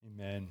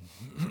Amen.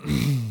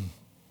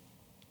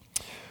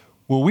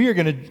 Well, we are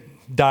going to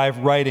dive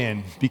right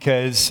in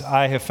because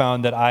I have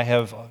found that I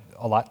have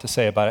a lot to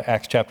say about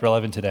Acts chapter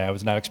 11 today. I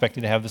was not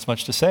expecting to have this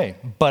much to say,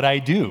 but I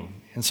do.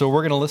 And so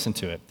we're going to listen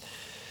to it.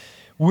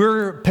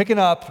 We're picking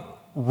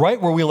up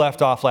right where we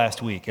left off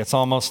last week. It's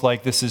almost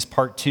like this is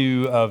part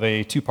 2 of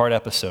a 2-part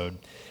episode.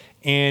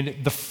 And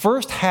the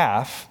first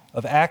half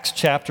of Acts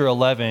chapter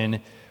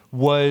 11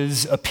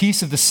 was a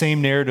piece of the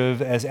same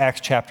narrative as Acts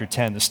chapter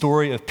 10, the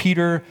story of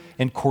Peter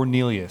and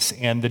Cornelius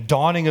and the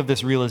dawning of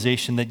this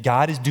realization that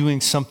God is doing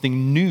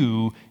something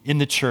new in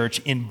the church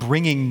in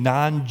bringing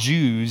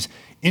non-Jews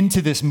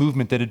into this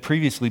movement that had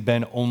previously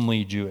been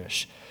only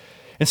Jewish.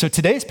 And so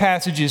today's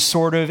passage is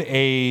sort of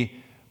a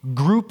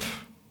group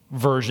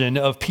version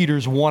of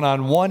Peter's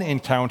one-on-one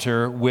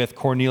encounter with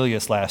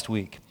Cornelius last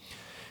week.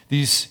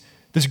 This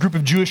group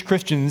of Jewish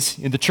Christians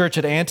in the church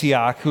at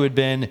Antioch who had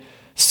been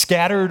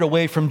scattered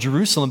away from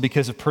Jerusalem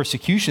because of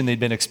persecution they'd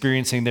been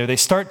experiencing there, they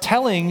start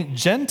telling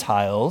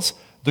Gentiles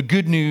the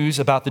good news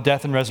about the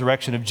death and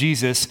resurrection of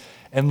Jesus,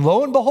 and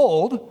lo and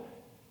behold,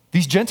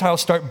 these Gentiles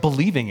start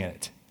believing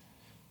it.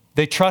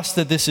 They trust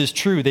that this is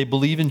true. They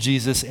believe in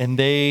Jesus, and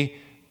they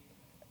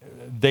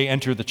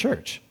enter the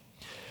church.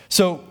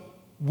 So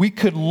we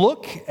could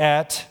look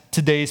at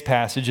today's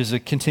passage as a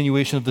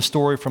continuation of the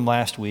story from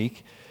last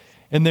week,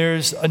 and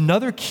there's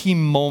another key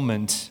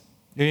moment.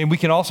 And we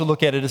can also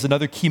look at it as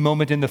another key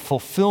moment in the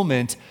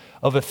fulfillment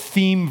of a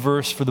theme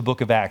verse for the book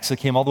of Acts that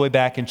came all the way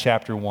back in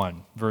chapter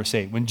 1, verse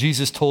 8, when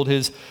Jesus told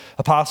his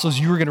apostles,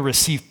 "You are going to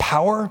receive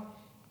power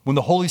when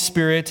the Holy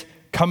Spirit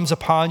comes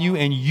upon you,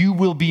 and you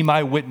will be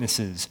my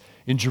witnesses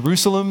in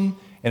Jerusalem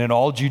and in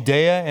all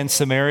Judea and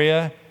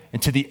Samaria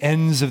and to the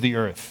ends of the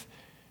earth."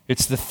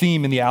 It's the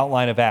theme in the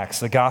outline of Acts,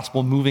 the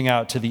gospel moving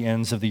out to the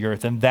ends of the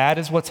earth. And that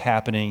is what's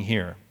happening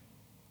here.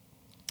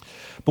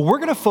 But we're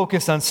going to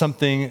focus on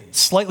something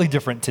slightly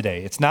different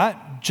today. It's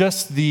not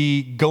just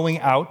the going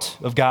out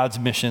of God's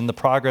mission, the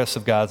progress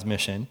of God's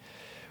mission.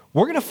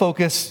 We're going to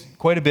focus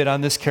quite a bit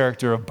on this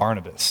character of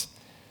Barnabas.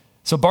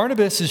 So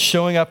Barnabas is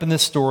showing up in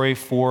this story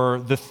for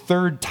the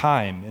third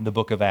time in the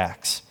book of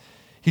Acts.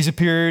 He's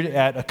appeared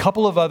at a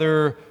couple of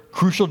other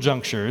crucial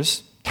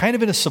junctures, kind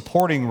of in a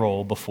supporting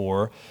role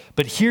before,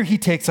 but here he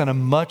takes on a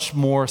much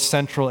more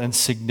central and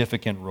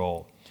significant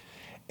role.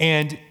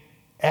 And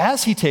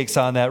as he takes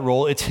on that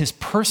role, it's his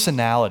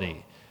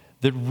personality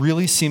that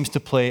really seems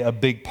to play a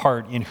big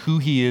part in who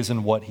he is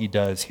and what he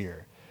does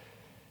here.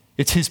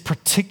 It's his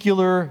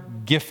particular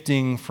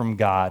gifting from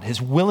God,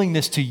 his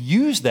willingness to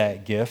use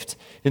that gift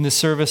in the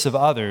service of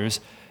others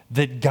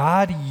that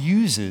God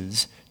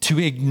uses to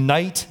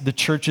ignite the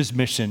church's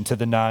mission to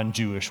the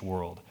non-Jewish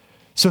world.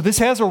 So this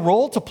has a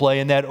role to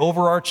play in that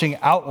overarching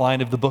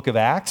outline of the book of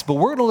Acts, but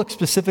we're going to look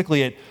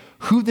specifically at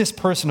who this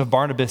person of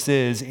Barnabas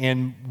is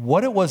and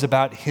what it was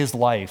about his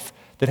life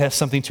that has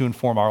something to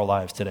inform our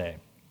lives today.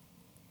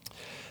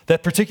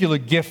 That particular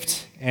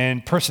gift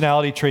and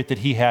personality trait that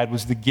he had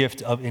was the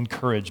gift of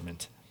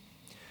encouragement.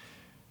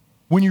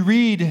 When you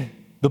read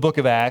the book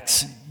of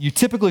Acts, you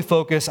typically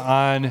focus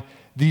on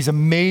these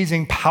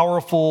amazing,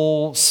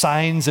 powerful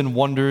signs and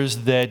wonders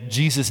that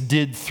Jesus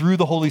did through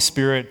the Holy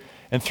Spirit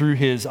and through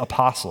his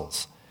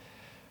apostles.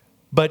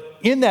 But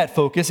in that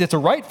focus, it's a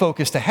right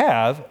focus to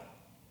have.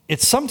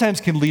 It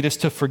sometimes can lead us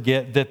to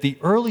forget that the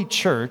early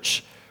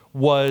church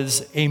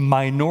was a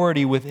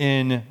minority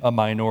within a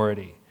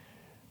minority.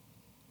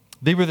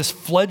 They were this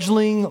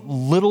fledgling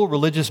little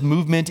religious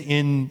movement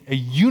in a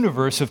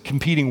universe of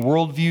competing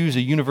worldviews,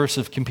 a universe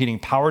of competing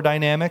power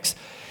dynamics.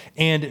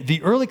 And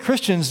the early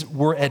Christians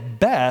were at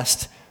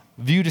best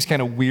viewed as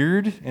kind of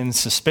weird and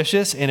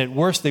suspicious, and at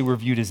worst they were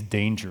viewed as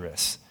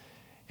dangerous.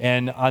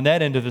 And on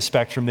that end of the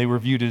spectrum, they were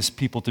viewed as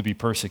people to be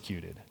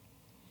persecuted.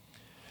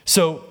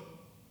 So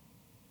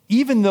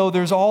even though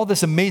there's all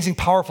this amazing,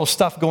 powerful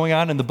stuff going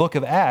on in the book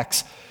of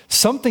Acts,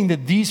 something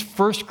that these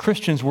first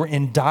Christians were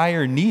in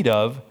dire need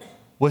of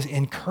was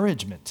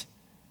encouragement.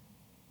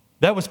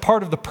 That was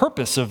part of the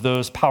purpose of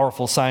those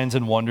powerful signs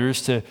and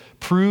wonders, to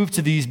prove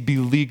to these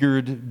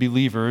beleaguered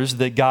believers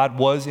that God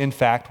was in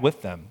fact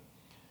with them.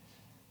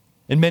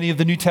 In many of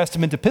the New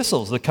Testament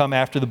epistles that come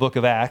after the book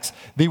of Acts,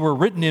 they were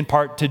written in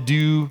part to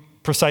do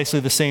precisely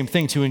the same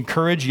thing, to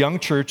encourage young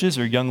churches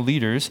or young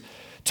leaders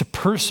to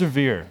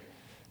persevere,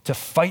 to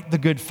fight the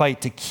good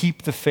fight, to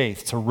keep the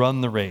faith, to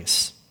run the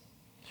race.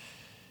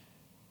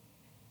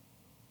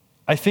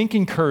 I think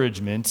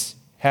encouragement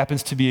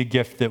happens to be a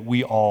gift that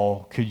we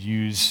all could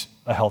use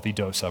a healthy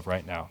dose of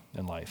right now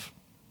in life.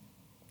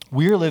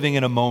 We are living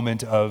in a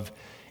moment of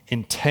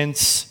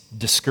intense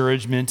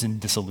discouragement and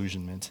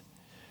disillusionment.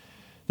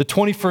 The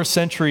 21st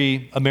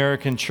century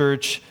American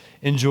church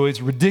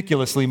enjoys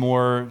ridiculously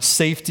more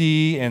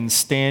safety and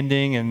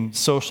standing and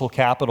social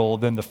capital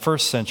than the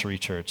first century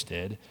church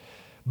did.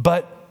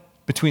 But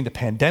between the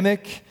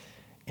pandemic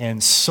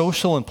and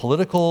social and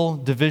political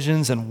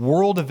divisions and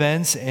world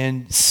events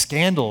and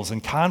scandals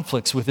and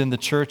conflicts within the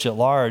church at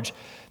large,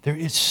 there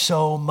is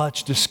so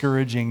much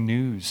discouraging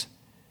news.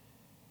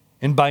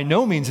 And by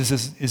no means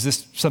is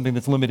this something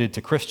that's limited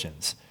to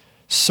Christians.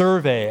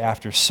 Survey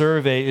after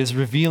survey is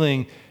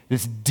revealing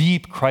this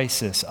deep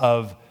crisis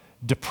of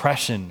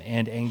depression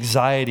and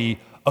anxiety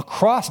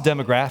across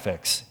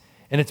demographics.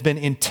 And it's been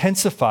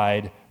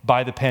intensified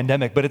by the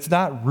pandemic, but it's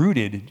not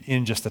rooted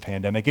in just the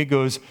pandemic. It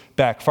goes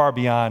back far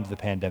beyond the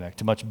pandemic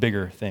to much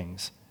bigger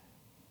things.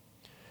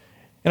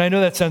 And I know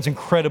that sounds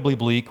incredibly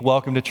bleak.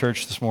 Welcome to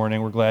church this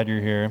morning. We're glad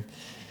you're here.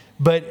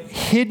 But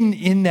hidden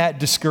in that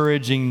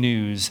discouraging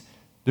news,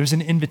 there's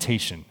an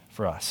invitation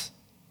for us.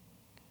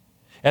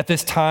 At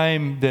this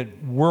time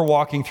that we're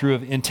walking through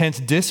of intense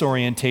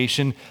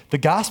disorientation, the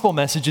gospel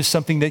message is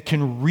something that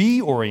can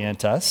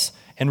reorient us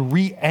and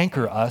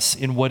re-anchor us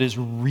in what is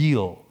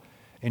real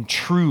and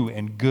true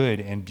and good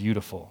and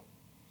beautiful.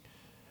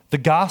 The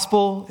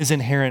gospel is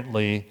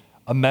inherently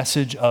a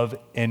message of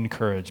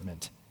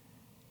encouragement,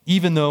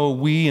 even though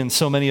we and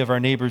so many of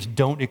our neighbors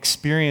don't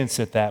experience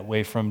it that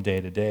way from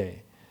day to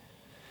day.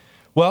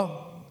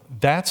 Well,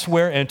 that's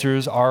where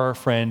enters our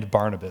friend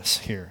Barnabas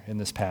here in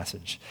this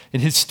passage.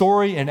 And his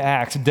story in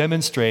Acts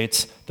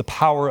demonstrates the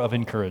power of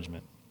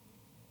encouragement.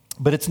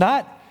 But it's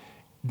not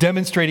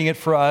demonstrating it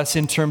for us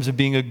in terms of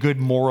being a good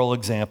moral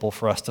example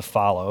for us to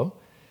follow.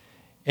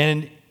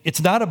 And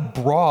it's not a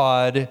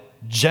broad,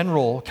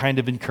 general kind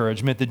of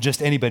encouragement that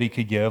just anybody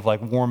could give,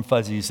 like warm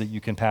fuzzies that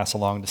you can pass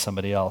along to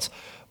somebody else.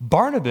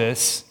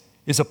 Barnabas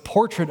is a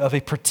portrait of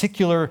a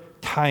particular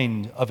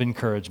kind of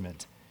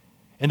encouragement.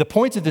 And the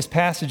point of this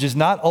passage is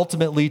not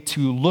ultimately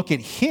to look at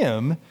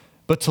him,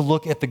 but to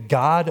look at the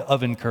God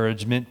of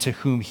encouragement to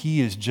whom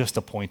he is just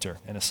a pointer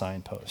and a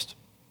signpost.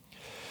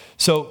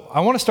 So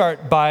I want to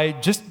start by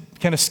just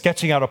kind of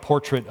sketching out a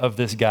portrait of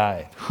this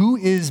guy. Who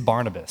is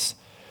Barnabas?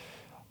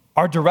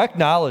 Our direct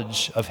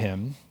knowledge of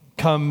him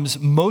comes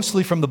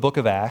mostly from the book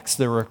of Acts.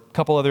 There were a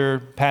couple other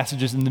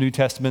passages in the New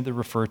Testament that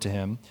refer to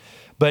him.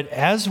 But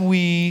as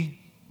we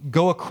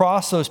go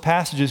across those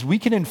passages, we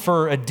can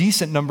infer a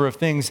decent number of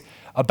things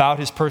about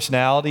his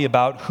personality,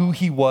 about who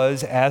he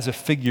was as a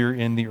figure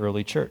in the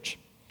early church.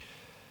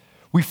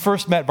 We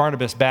first met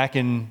Barnabas back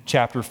in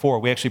chapter 4.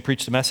 We actually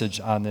preached a message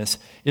on this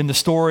in the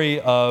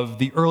story of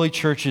the early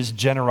church's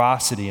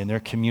generosity in their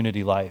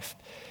community life.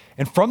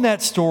 And from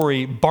that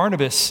story,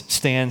 Barnabas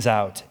stands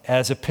out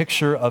as a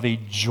picture of a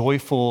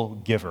joyful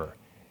giver.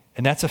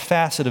 And that's a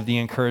facet of the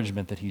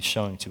encouragement that he's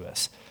showing to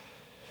us.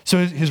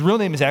 So his real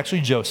name is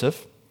actually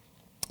Joseph,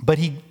 but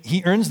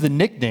he earns the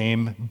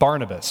nickname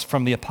Barnabas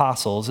from the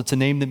apostles. It's a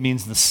name that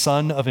means the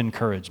son of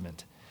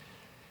encouragement.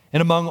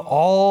 And among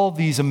all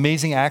these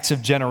amazing acts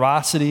of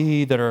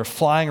generosity that are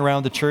flying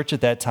around the church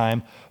at that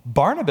time,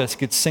 Barnabas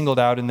gets singled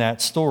out in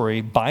that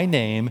story by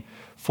name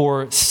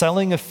for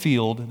selling a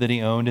field that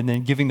he owned and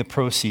then giving the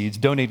proceeds,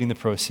 donating the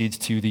proceeds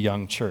to the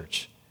young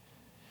church.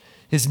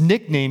 His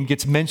nickname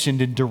gets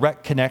mentioned in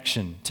direct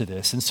connection to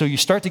this. And so you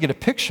start to get a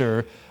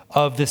picture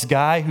of this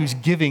guy whose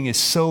giving is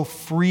so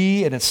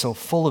free and it's so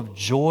full of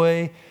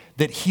joy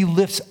that he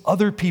lifts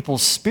other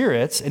people's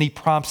spirits and he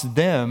prompts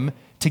them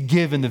to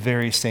give in the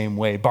very same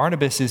way.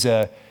 Barnabas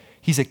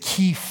he's a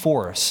key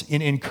force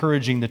in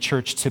encouraging the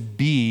church to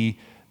be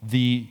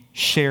the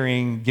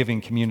sharing,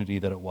 giving community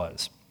that it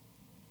was.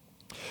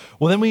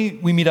 Well, then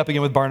we meet up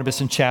again with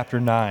Barnabas in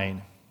chapter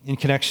 9 in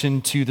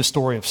connection to the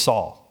story of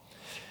Saul.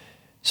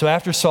 So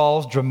after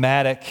Saul's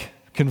dramatic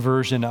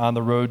conversion on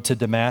the road to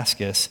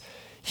Damascus,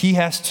 he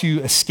has to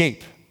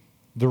escape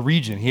the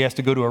region. He has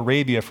to go to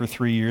Arabia for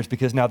 3 years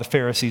because now the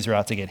Pharisees are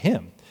out to get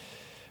him.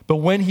 But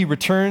when he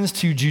returns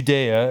to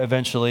Judea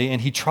eventually and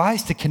he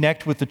tries to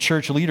connect with the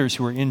church leaders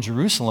who are in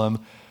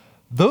Jerusalem,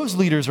 those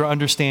leaders are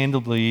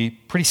understandably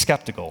pretty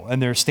skeptical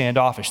and they're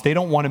standoffish. They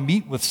don't want to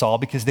meet with Saul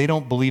because they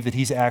don't believe that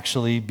he's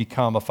actually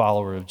become a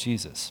follower of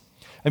Jesus.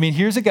 I mean,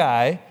 here's a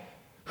guy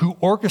who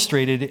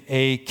orchestrated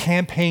a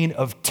campaign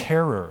of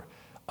terror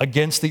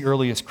against the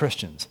earliest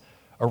Christians,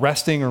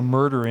 arresting or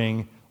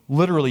murdering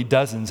literally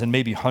dozens and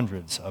maybe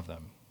hundreds of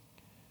them.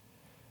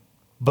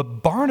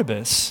 But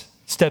Barnabas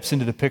steps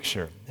into the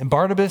picture, and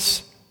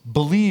Barnabas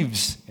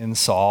believes in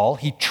Saul.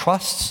 He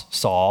trusts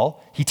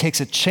Saul. He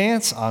takes a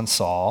chance on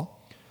Saul,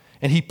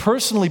 and he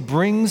personally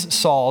brings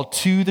Saul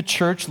to the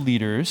church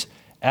leaders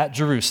at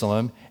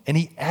Jerusalem, and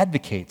he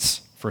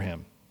advocates for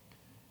him.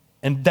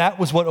 And that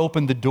was what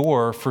opened the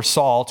door for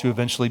Saul to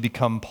eventually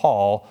become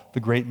Paul, the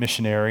great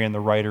missionary and the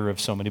writer of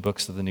so many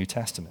books of the New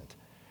Testament.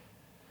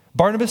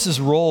 Barnabas'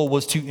 role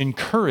was to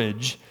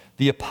encourage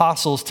the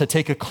apostles to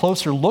take a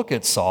closer look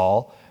at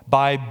Saul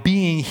by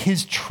being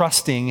his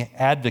trusting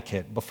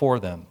advocate before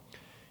them.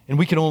 And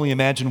we can only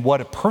imagine what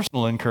a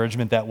personal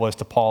encouragement that was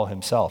to Paul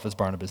himself as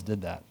Barnabas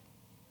did that.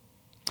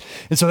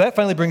 And so that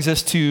finally brings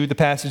us to the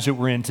passage that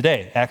we're in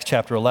today, Acts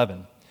chapter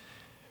 11.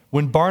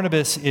 When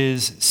Barnabas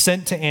is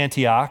sent to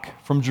Antioch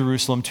from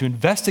Jerusalem to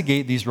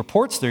investigate these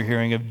reports they're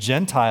hearing of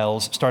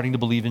Gentiles starting to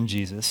believe in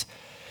Jesus,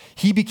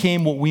 he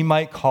became what we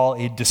might call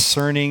a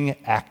discerning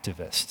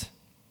activist.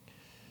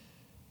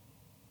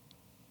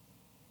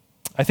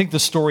 I think the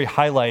story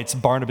highlights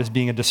Barnabas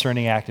being a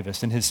discerning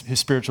activist and his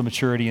spiritual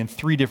maturity in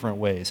 3 different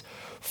ways.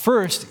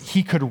 First,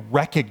 he could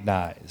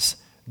recognize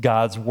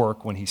God's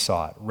work when he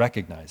saw it,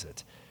 recognize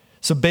it.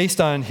 So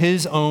based on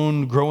his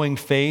own growing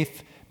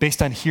faith,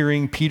 based on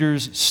hearing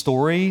Peter's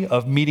story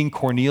of meeting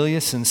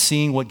Cornelius and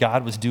seeing what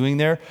God was doing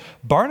there,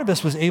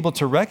 Barnabas was able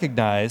to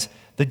recognize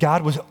that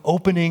God was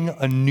opening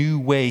a new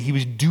way. He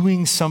was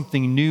doing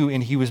something new,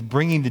 and he was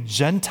bringing the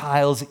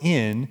Gentiles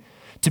in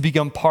to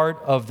become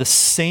part of the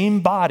same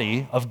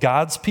body of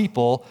God's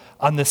people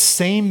on the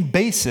same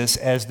basis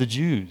as the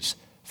Jews,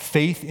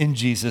 faith in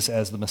Jesus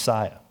as the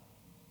Messiah.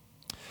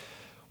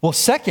 Well,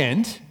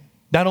 second,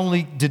 not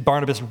only did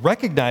Barnabas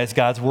recognize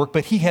God's work,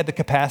 but he had the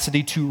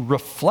capacity to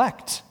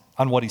reflect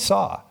on what he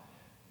saw.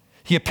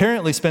 He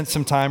apparently spent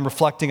some time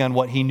reflecting on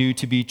what he knew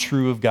to be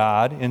true of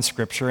God in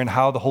Scripture and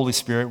how the Holy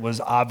Spirit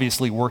was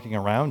obviously working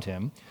around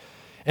him.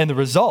 And the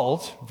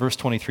result, verse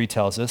 23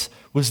 tells us,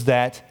 was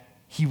that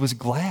he was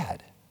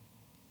glad.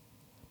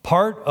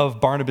 Part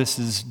of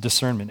Barnabas'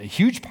 discernment, a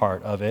huge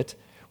part of it,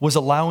 was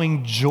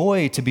allowing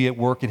joy to be at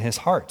work in his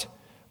heart.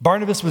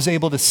 Barnabas was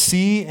able to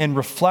see and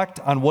reflect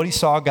on what he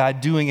saw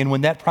God doing, and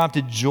when that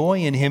prompted joy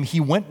in him, he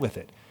went with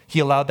it. He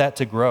allowed that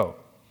to grow.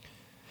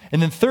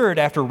 And then third,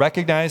 after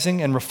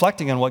recognizing and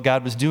reflecting on what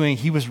God was doing,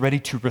 he was ready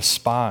to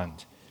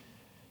respond.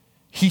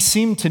 He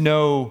seemed to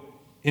know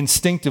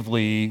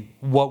instinctively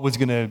what was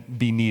going to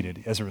be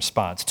needed as a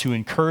response, to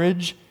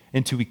encourage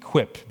and to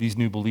equip these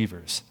new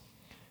believers.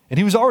 And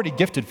he was already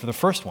gifted for the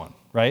first one,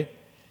 right?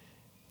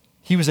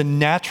 He was a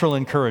natural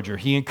encourager.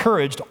 He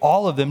encouraged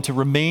all of them to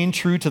remain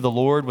true to the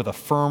Lord with a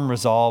firm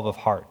resolve of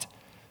heart.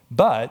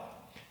 But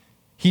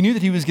he knew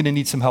that he was going to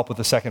need some help with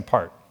the second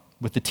part,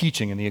 with the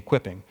teaching and the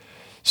equipping.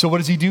 So what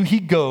does he do? He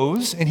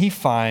goes and he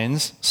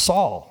finds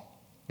Saul,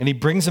 and he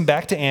brings him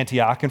back to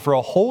Antioch. And for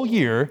a whole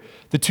year,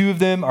 the two of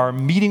them are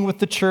meeting with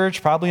the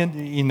church, probably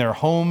in their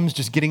homes,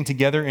 just getting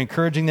together,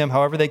 encouraging them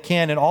however they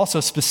can, and also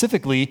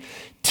specifically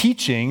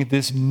teaching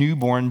this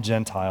newborn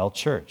Gentile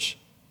church.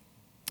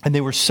 And they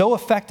were so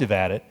effective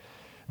at it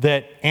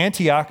that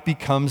Antioch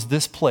becomes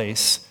this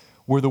place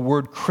where the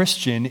word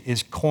Christian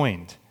is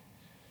coined.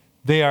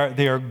 They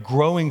are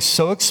growing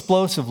so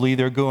explosively,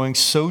 they're going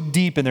so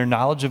deep in their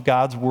knowledge of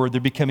God's word,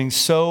 they're becoming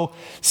so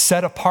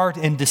set apart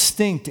and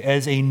distinct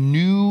as a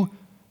new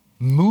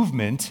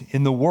movement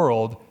in the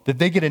world that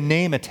they get a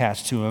name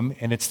attached to them,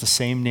 and it's the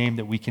same name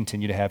that we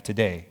continue to have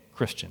today,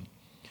 Christian.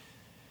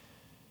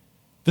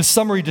 The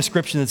summary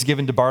description that's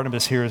given to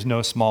Barnabas here is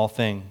no small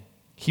thing.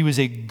 He was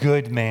a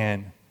good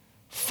man,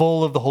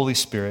 full of the Holy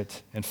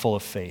Spirit and full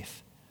of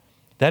faith.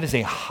 That is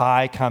a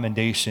high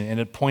commendation, and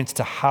it points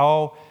to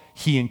how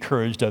he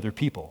encouraged other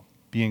people,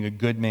 being a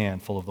good man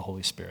full of the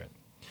Holy Spirit.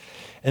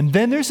 And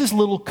then there's this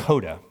little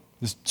coda,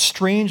 this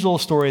strange little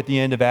story at the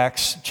end of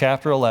Acts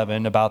chapter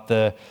 11 about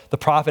the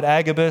prophet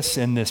Agabus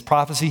and this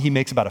prophecy he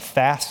makes about a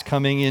fast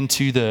coming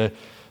into the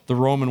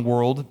Roman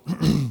world.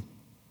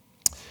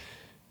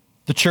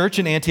 The church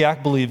in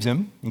Antioch believes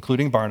him,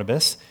 including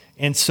Barnabas.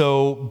 And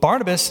so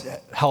Barnabas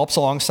helps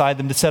alongside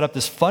them to set up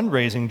this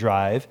fundraising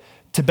drive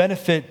to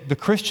benefit the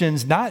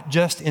Christians, not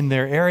just in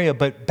their area,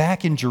 but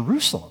back in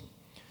Jerusalem.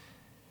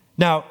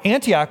 Now,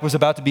 Antioch was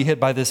about to be hit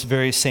by this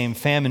very same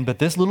famine, but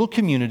this little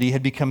community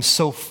had become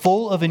so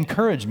full of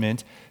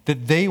encouragement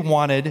that they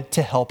wanted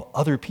to help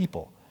other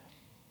people.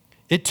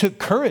 It took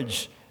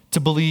courage to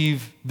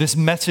believe this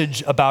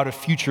message about a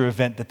future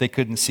event that they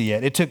couldn't see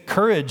yet. It took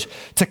courage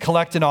to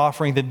collect an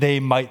offering that they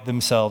might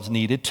themselves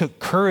need. It took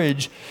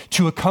courage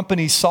to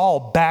accompany Saul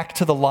back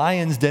to the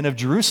lion's den of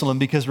Jerusalem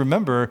because,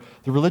 remember,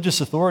 the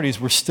religious authorities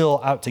were still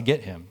out to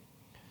get him.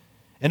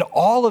 And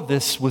all of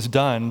this was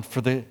done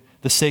for the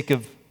sake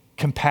of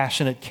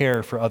compassionate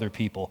care for other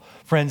people.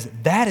 Friends,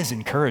 that is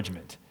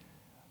encouragement,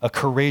 a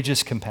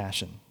courageous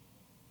compassion.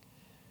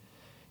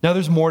 Now,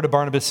 there's more to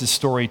Barnabas'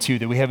 story, too,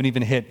 that we haven't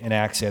even hit in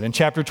Acts yet. In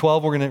chapter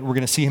 12, we're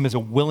going to see him as a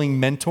willing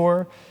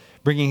mentor,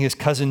 bringing his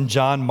cousin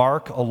John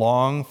Mark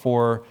along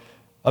for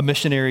a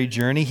missionary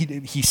journey.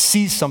 He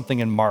sees something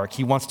in Mark.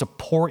 He wants to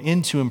pour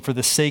into him for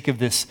the sake of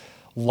this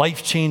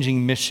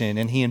life-changing mission,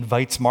 and he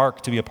invites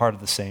Mark to be a part of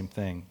the same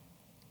thing.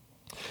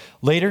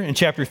 Later, in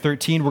chapter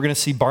 13, we're going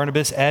to see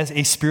Barnabas as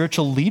a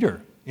spiritual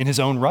leader in his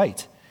own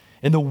right.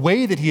 And the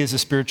way that he is a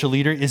spiritual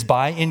leader is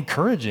by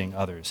encouraging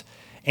others.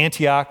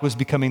 Antioch was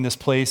becoming this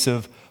place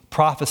of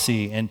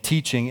prophecy and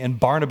teaching, and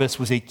Barnabas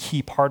was a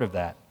key part of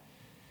that.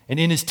 And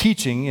in his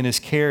teaching, in his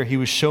care, he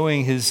was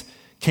showing his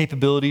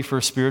capability for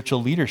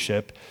spiritual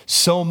leadership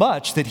so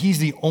much that he's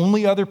the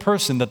only other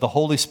person that the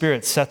Holy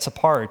Spirit sets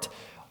apart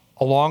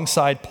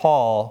alongside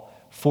Paul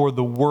for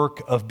the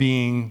work of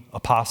being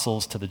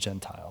apostles to the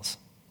Gentiles.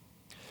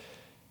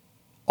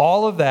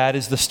 All of that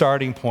is the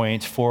starting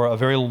point for a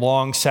very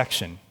long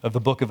section of the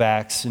book of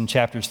Acts in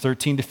chapters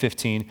 13 to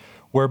 15,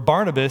 where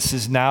Barnabas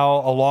is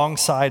now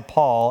alongside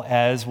Paul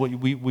as what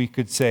we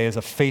could say is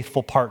a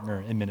faithful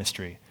partner in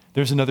ministry.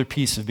 There's another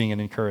piece of being an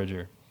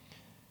encourager.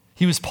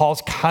 He was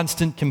Paul's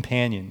constant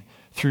companion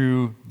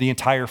through the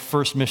entire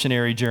first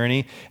missionary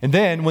journey. And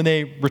then when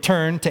they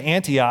return to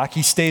Antioch,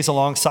 he stays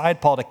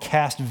alongside Paul to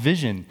cast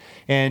vision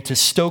and to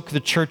stoke the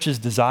church's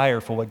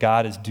desire for what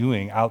God is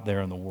doing out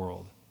there in the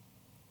world.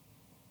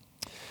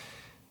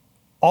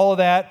 All of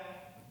that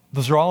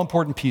Those are all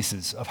important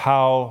pieces of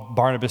how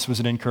Barnabas was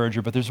an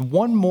encourager, but there's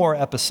one more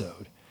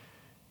episode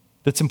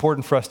that's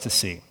important for us to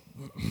see.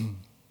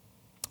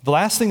 The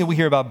last thing that we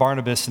hear about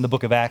Barnabas in the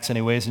book of Acts,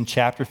 anyways, in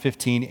chapter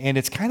 15, and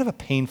it's kind of a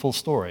painful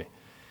story.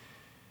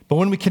 But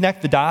when we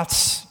connect the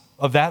dots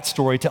of that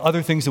story to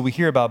other things that we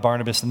hear about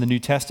Barnabas in the New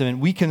Testament,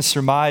 we can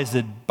surmise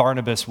that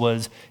Barnabas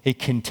was a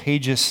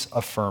contagious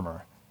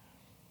affirmer.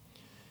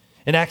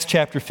 In Acts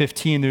chapter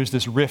 15, there's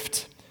this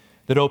rift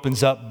that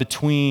opens up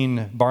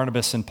between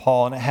Barnabas and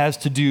Paul, and it has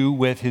to do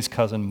with his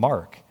cousin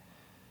Mark.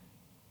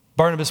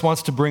 Barnabas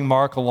wants to bring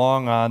Mark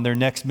along on their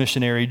next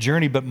missionary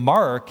journey, but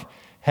Mark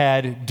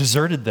had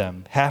deserted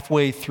them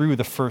halfway through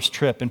the first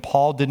trip, and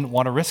Paul didn't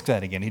want to risk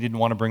that again. He didn't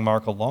want to bring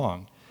Mark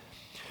along.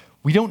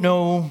 We don't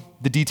know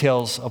the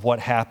details of what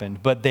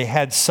happened, but they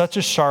had such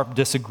a sharp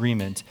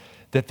disagreement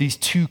that these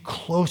two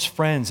close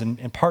friends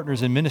and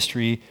partners in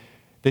ministry,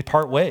 they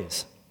part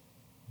ways.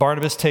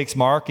 Barnabas takes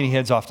Mark and he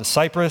heads off to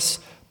Cyprus.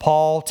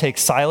 Paul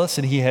takes Silas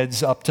and he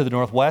heads up to the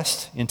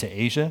northwest into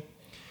Asia.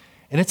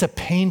 And it's a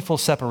painful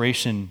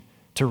separation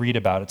to read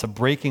about. It's a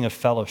breaking of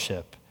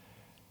fellowship.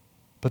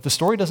 But the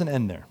story doesn't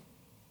end there.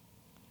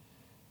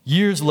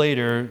 Years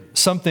later,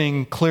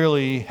 something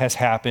clearly has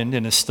happened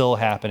and is still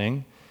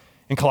happening.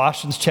 In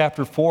Colossians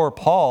chapter 4,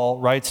 Paul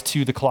writes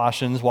to the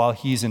Colossians while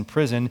he's in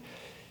prison,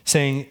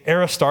 saying,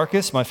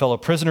 Aristarchus, my fellow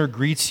prisoner,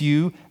 greets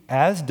you,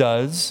 as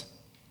does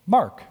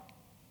Mark,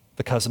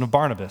 the cousin of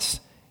Barnabas.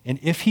 And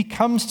if he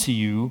comes to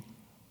you,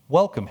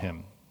 welcome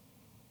him.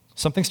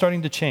 Something's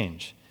starting to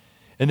change.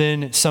 And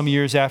then some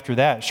years after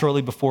that,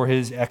 shortly before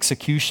his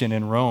execution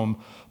in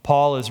Rome,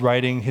 Paul is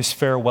writing his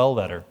farewell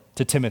letter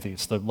to Timothy.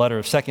 It's the letter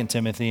of 2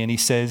 Timothy, and he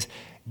says,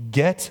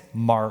 get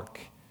Mark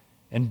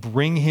and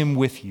bring him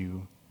with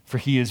you, for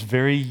he is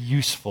very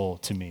useful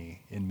to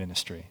me in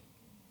ministry.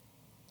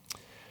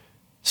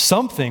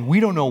 Something, we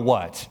don't know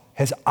what,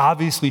 has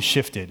obviously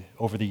shifted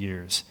over the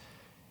years.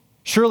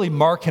 Surely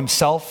Mark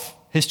himself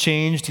has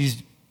changed.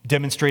 He's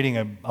demonstrating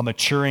a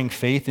maturing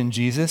faith in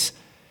Jesus.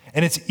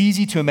 And it's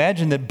easy to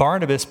imagine that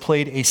Barnabas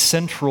played a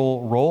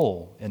central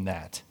role in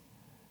that.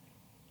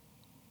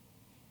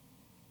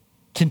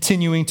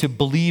 Continuing to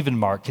believe in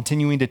Mark,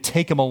 continuing to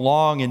take him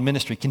along in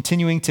ministry,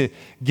 continuing to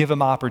give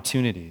him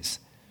opportunities.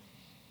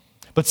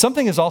 But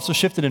something has also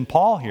shifted in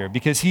Paul here,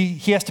 because he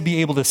has to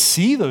be able to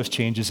see those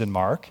changes in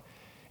Mark,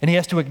 and he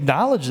has to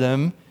acknowledge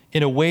them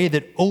in a way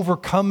that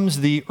overcomes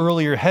the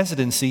earlier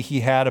hesitancy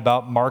he had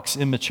about Mark's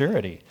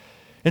immaturity.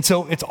 And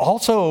so it's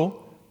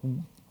also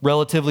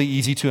relatively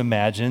easy to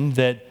imagine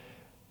that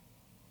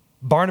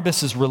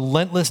Barnabas'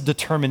 relentless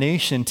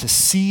determination to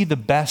see the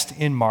best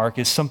in Mark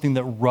is something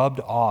that rubbed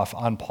off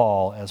on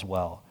Paul as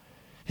well.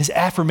 His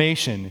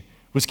affirmation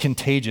was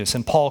contagious,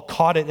 and Paul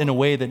caught it in a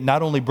way that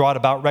not only brought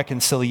about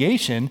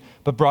reconciliation,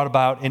 but brought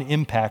about an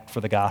impact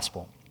for the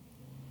gospel.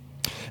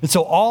 And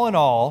so all in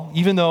all,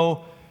 even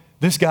though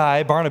this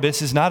guy,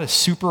 Barnabas, is not a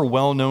super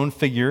well-known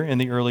figure in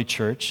the early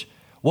church,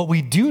 what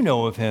we do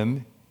know of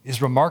him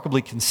is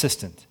remarkably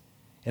consistent.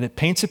 And it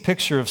paints a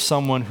picture of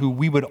someone who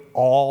we would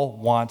all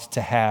want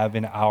to have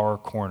in our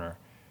corner.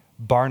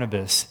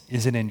 Barnabas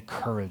is an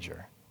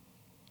encourager.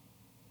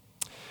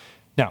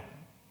 Now,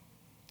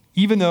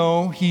 even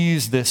though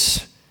he's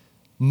this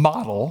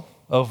model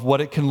of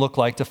what it can look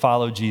like to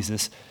follow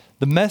Jesus,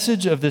 the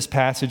message of this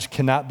passage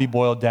cannot be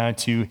boiled down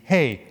to,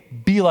 hey,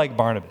 be like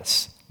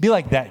Barnabas. Be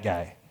like that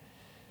guy.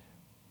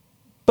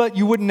 But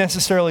you wouldn't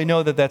necessarily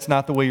know that that's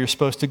not the way you're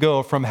supposed to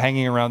go from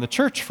hanging around the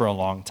church for a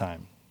long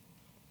time.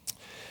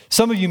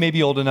 Some of you may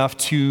be old enough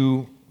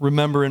to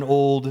remember an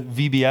old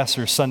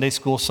VBS or Sunday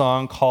school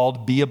song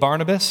called Be a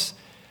Barnabas.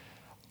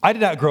 I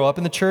did not grow up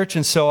in the church,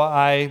 and so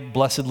I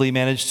blessedly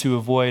managed to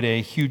avoid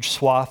a huge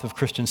swath of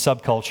Christian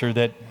subculture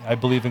that I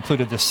believe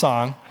included this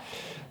song.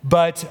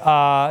 But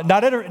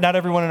not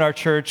everyone in our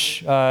church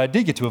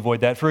did get to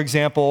avoid that. For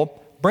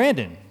example,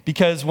 Brandon,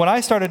 because when I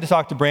started to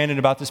talk to Brandon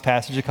about this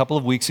passage a couple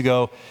of weeks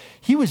ago,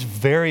 he was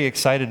very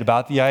excited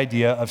about the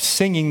idea of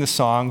singing the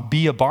song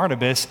Be a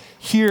Barnabas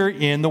here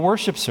in the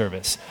worship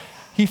service.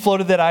 He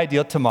floated that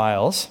idea to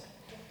Miles.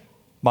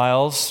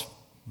 Miles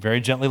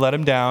very gently let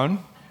him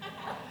down.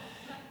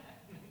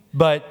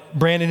 But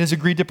Brandon has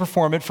agreed to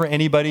perform it for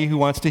anybody who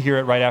wants to hear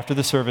it right after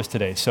the service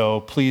today.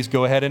 So please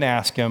go ahead and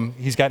ask him.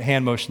 He's got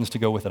hand motions to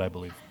go with it, I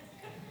believe.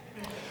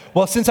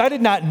 Well, since I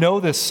did not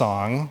know this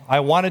song, I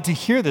wanted to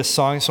hear this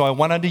song, so I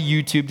went onto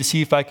YouTube to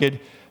see if I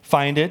could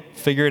find it,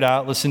 figure it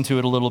out, listen to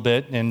it a little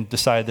bit, and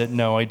decide that,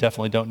 no, I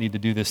definitely don't need to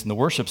do this in the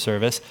worship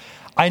service.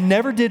 I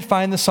never did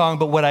find the song,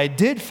 but what I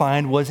did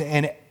find was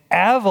an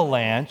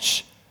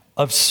avalanche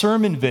of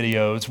sermon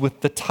videos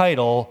with the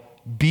title,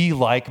 Be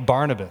Like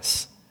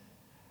Barnabas.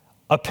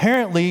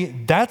 Apparently,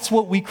 that's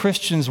what we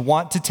Christians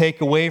want to take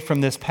away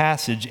from this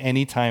passage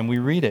anytime we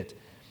read it.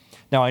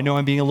 Now, I know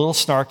I'm being a little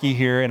snarky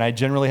here, and I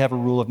generally have a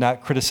rule of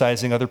not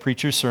criticizing other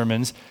preachers'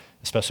 sermons,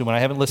 especially when I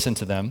haven't listened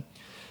to them.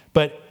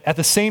 But at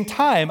the same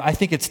time, I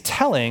think it's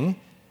telling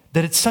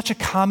that it's such a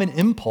common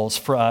impulse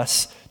for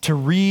us to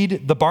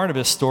read the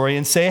Barnabas story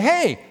and say,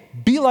 hey,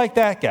 be like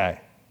that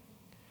guy.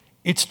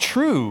 It's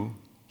true,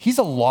 he's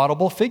a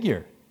laudable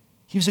figure.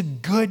 He was a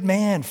good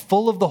man,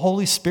 full of the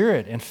Holy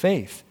Spirit and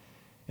faith.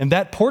 And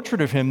that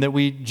portrait of him that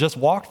we just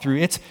walked through,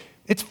 it's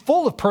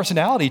full of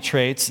personality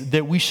traits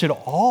that we should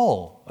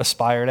all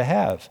aspire to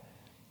have.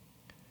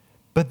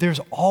 But there's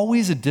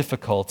always a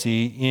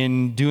difficulty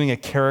in doing a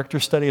character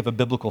study of a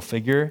biblical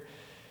figure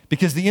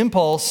because the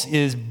impulse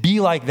is be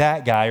like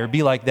that guy or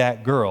be like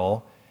that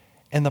girl.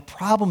 And the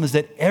problem is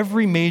that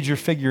every major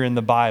figure in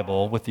the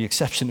Bible, with the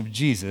exception of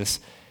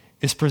Jesus,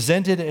 is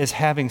presented as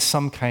having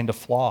some kind of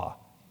flaw.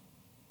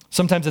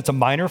 Sometimes it's a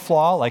minor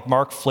flaw, like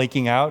Mark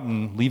flaking out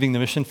and leaving the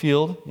mission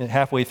field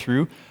halfway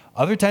through.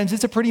 Other times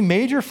it's a pretty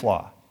major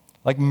flaw,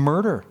 like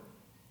murder,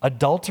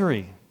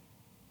 adultery,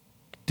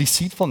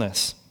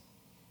 deceitfulness.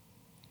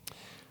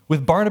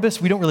 With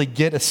Barnabas, we don't really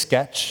get a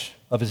sketch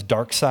of his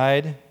dark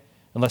side,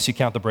 unless you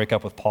count the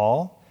breakup with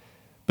Paul.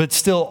 But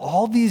still,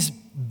 all these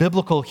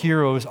biblical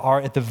heroes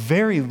are, at the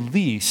very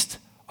least,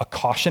 a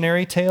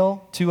cautionary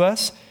tale to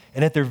us,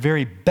 and at their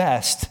very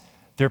best,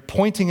 they're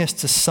pointing us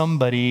to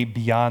somebody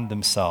beyond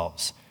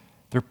themselves.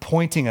 They're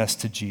pointing us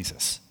to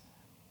Jesus.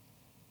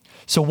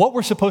 So what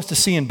we're supposed to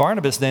see in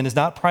Barnabas, then, is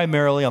not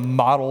primarily a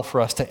model for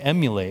us to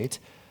emulate,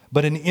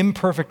 but an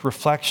imperfect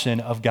reflection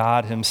of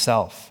God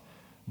himself.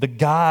 The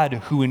God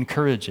who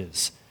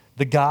encourages,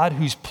 the God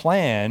whose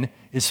plan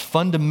is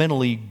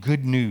fundamentally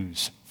good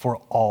news for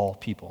all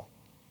people.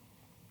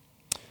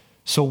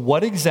 So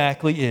what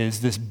exactly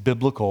is this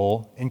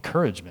biblical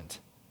encouragement?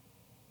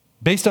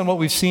 Based on what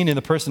we've seen in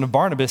the person of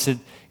Barnabas,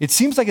 it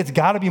seems like it's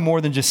got to be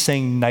more than just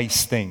saying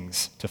nice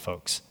things to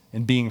folks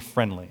and being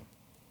friendly.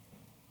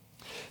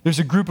 There's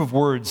a group of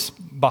words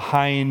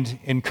behind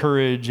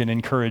encourage and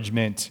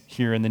encouragement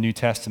here in the New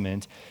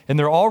Testament, and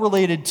they're all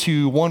related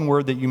to one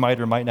word that you might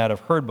or might not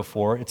have heard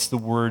before. It's the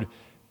word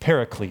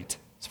paraclete.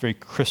 It's a very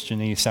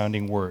Christian-y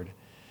sounding word.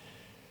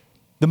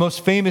 The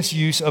most famous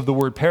use of the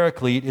word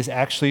paraclete is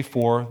actually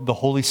for the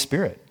Holy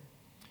Spirit.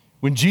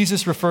 When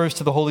Jesus refers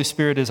to the Holy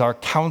Spirit as our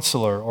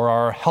counselor or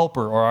our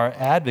helper or our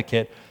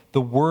advocate,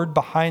 the word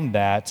behind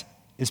that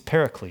is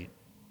paraclete.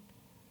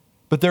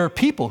 But there are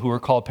people who are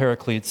called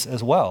paracletes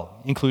as well,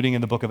 including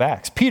in the book of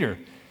Acts. Peter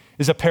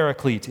is a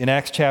paraclete in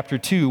Acts chapter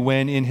 2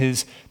 when in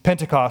his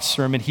Pentecost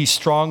sermon he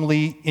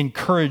strongly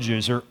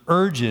encourages or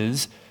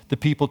urges the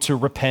people to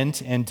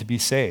repent and to be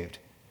saved.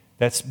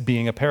 That's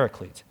being a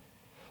paraclete.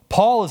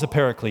 Paul is a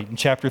paraclete in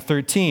chapter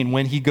 13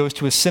 when he goes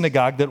to a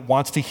synagogue that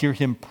wants to hear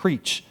him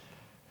preach.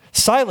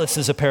 Silas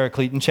is a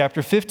paraclete in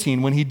chapter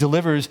 15 when he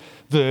delivers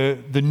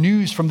the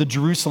news from the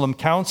Jerusalem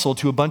council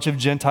to a bunch of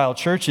Gentile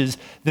churches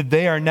that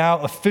they are now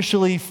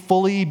officially,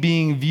 fully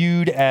being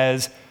viewed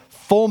as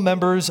full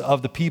members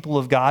of the people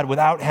of God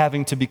without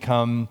having to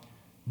become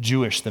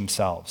Jewish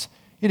themselves.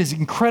 It is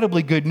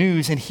incredibly good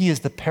news, and he is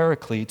the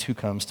paraclete who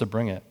comes to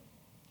bring it.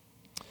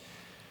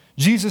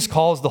 Jesus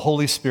calls the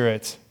Holy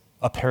Spirit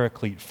a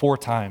paraclete 4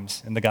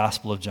 times in the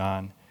Gospel of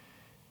John.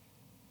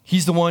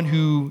 He's the one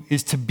who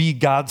is to be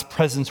God's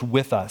presence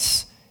with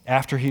us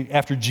after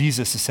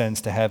Jesus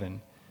ascends to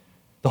heaven.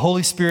 The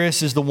Holy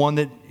Spirit is the one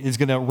that is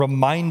going to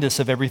remind us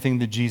of everything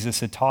that Jesus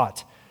had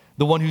taught,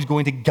 the one who's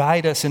going to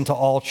guide us into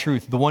all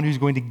truth, the one who's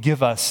going to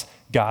give us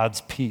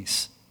God's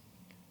peace.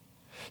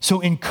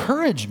 So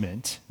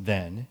encouragement,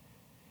 then,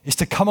 is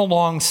to come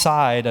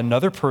alongside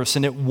another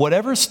person at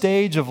whatever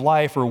stage of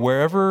life or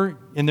wherever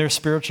in their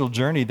spiritual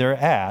journey they're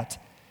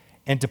at,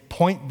 and to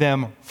point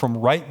them from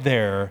right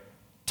there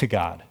to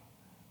God.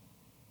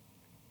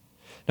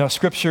 Now,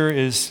 Scripture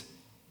is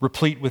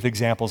replete with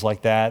examples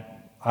like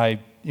that.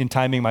 In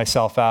timing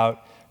myself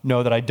out,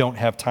 know that I don't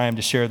have time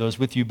to share those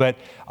with you, but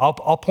I'll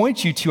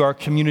point you to our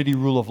community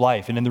rule of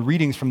life. And in the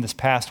readings from this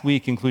past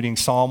week, including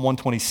Psalm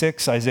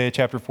 126, Isaiah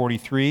chapter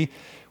 43,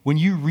 when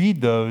you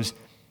read those,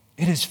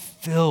 it is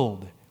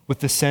filled with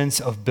the sense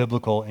of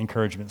biblical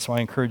encouragement. So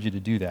I encourage you to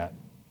do that.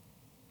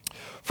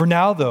 For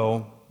now,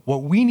 though,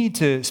 what we need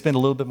to spend a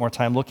little bit more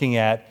time looking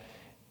at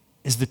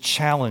is the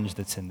challenge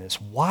that's in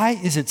this. Why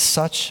is it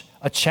such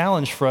a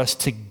challenge for us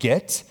to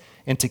get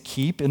and to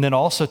keep and then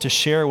also to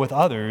share with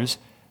others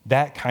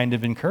that kind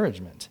of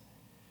encouragement?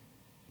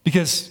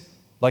 Because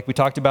like we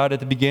talked about at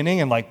the beginning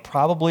and like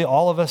probably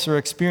all of us are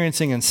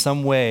experiencing in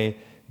some way,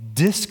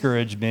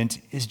 discouragement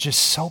is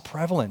just so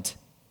prevalent.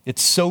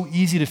 It's so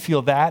easy to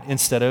feel that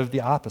instead of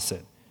the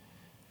opposite.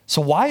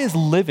 So why is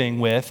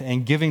living with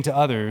and giving to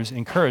others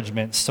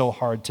encouragement so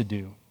hard to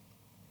do?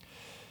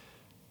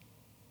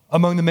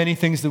 Among the many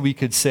things that we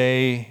could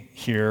say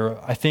here,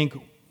 I think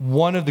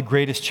one of the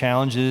greatest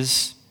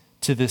challenges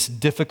to this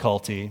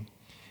difficulty,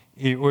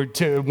 or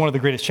to one of the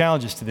greatest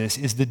challenges to this,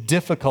 is the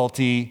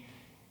difficulty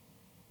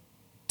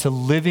to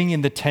living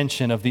in the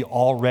tension of the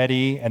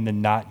already and the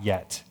not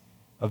yet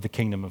of the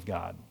kingdom of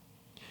God.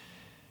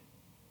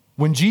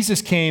 When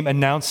Jesus came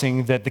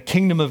announcing that the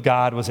kingdom of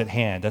God was at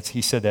hand,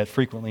 he said that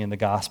frequently in the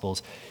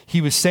Gospels,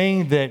 he was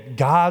saying that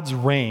God's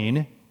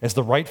reign as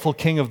the rightful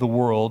king of the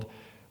world,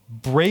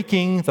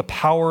 breaking the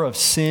power of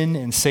sin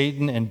and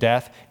Satan and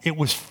death, it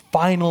was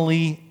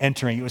finally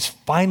entering. It was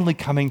finally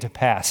coming to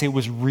pass. It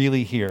was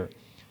really here.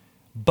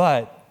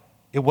 But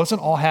it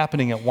wasn't all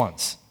happening at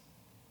once.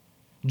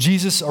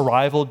 Jesus'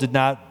 arrival did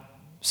not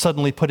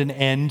suddenly put an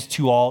end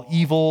to all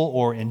evil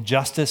or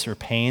injustice or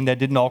pain. That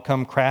didn't all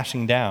come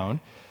crashing down.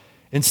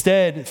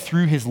 Instead,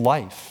 through his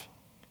life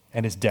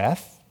and his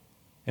death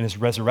and his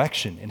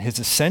resurrection and his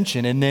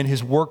ascension and then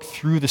his work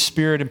through the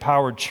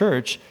Spirit-empowered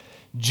church,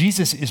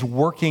 Jesus is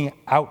working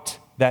out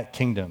that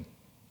kingdom.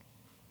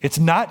 It's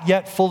not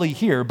yet fully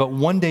here, but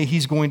one day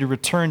he's going to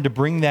return to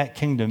bring that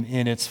kingdom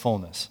in its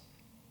fullness.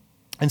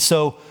 And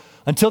so,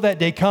 until that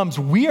day comes,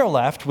 we are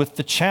left with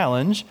the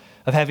challenge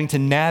of having to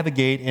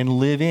navigate and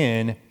live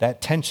in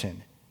that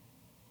tension.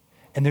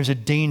 And there's a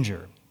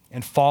danger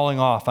in falling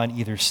off on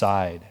either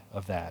side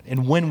of that.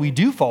 And when we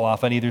do fall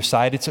off on either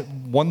side, it's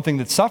one thing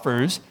that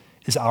suffers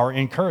is our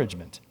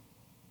encouragement.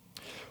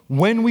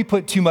 When we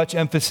put too much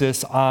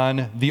emphasis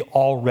on the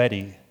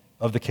already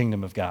of the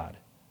kingdom of God,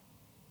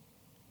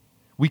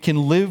 we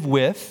can live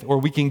with, or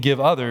we can give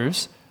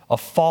others, a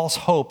false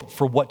hope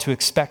for what to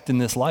expect in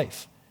this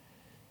life.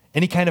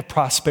 Any kind of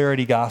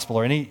prosperity gospel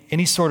or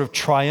any sort of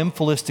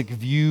triumphalistic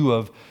view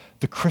of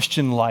the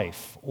Christian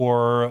life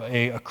or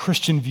a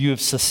Christian view of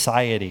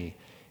society,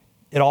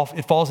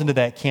 it falls into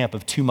that camp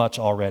of too much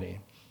already.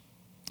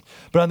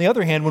 But on the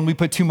other hand, when we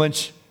put too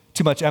much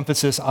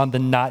emphasis on the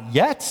not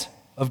yet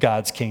of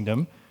God's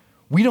kingdom,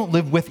 we don't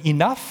live with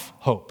enough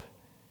hope.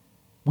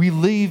 We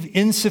leave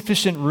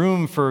insufficient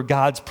room for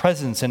God's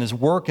presence and his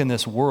work in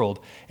this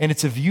world, and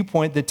it's a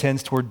viewpoint that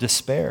tends toward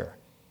despair.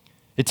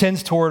 It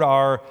tends toward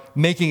our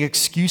making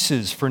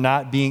excuses for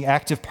not being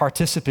active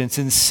participants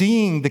in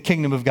seeing the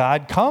kingdom of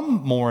God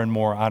come more and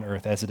more on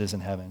earth as it is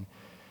in heaven.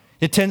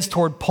 It tends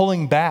toward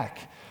pulling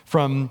back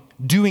from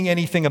doing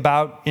anything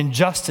about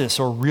injustice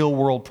or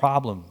real-world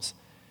problems.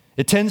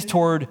 It tends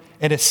toward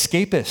an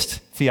escapist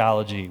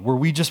theology where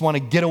we just want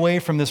to get away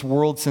from this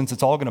world since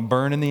it's all going to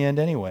burn in the end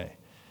anyway.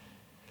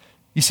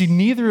 You see,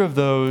 neither of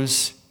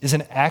those is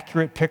an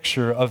accurate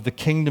picture of the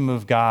kingdom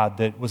of God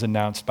that was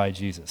announced by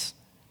Jesus.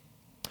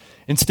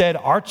 Instead,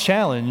 our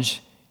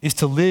challenge is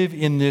to live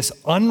in this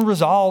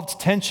unresolved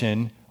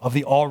tension of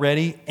the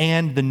already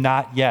and the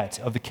not yet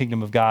of the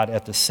kingdom of God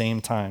at the same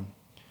time.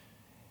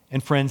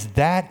 And friends,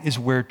 that is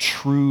where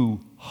true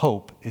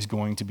hope is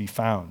going to be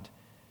found.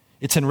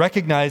 It's in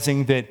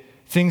recognizing that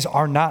things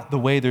are not the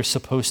way they're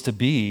supposed to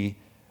be,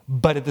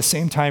 but at the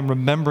same time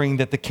remembering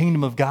that the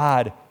kingdom of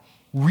God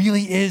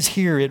really is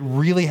here, it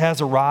really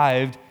has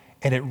arrived,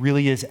 and it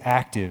really is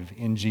active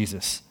in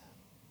Jesus.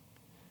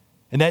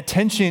 And that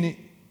tension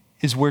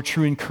is where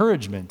true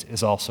encouragement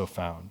is also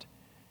found.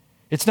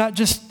 It's not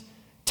just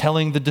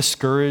telling the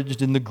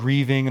discouraged and the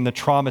grieving and the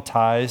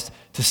traumatized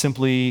to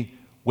simply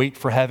wait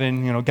for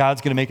heaven,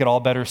 God's going to make it all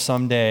better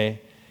someday.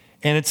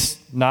 And it's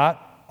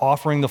not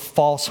offering the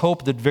false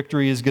hope that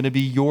victory is going to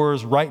be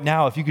yours right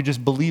now if you could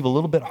just believe a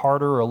little bit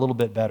harder or a little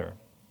bit better.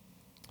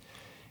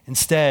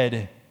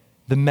 Instead,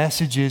 the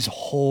message is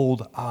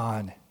hold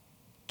on.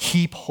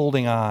 Keep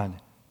holding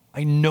on.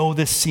 I know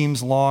this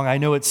seems long. I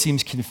know it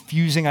seems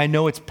confusing. I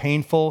know it's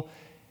painful.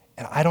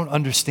 And I don't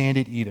understand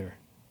it either.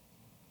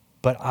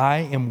 But I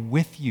am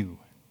with you.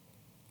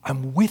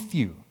 I'm with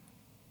you.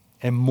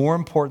 And more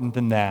important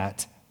than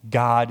that,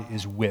 God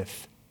is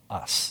with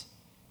us.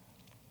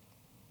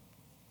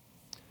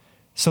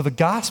 So the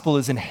gospel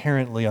is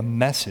inherently a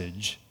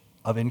message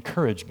of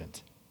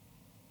encouragement.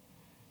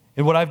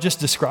 And what I've just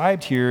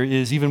described here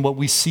is even what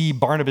we see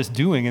Barnabas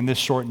doing in this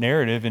short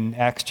narrative in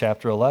Acts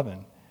chapter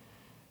 11.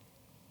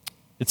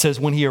 It says,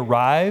 when he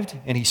arrived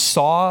and he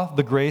saw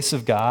the grace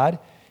of God,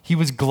 he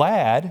was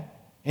glad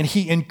and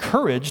he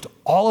encouraged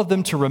all of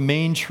them to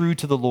remain true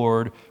to the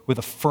Lord with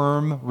a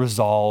firm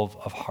resolve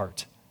of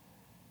heart.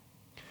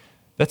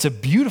 That's a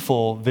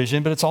beautiful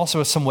vision, but it's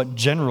also a somewhat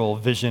general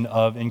vision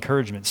of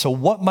encouragement. So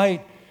what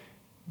might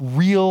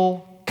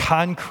real,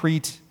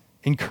 concrete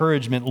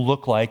encouragement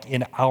look like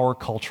in our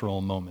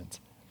cultural moment?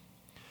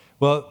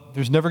 Well,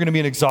 there's never going to be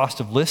an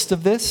exhaustive list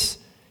of this,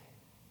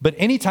 but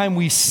anytime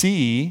we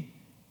see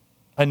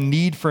a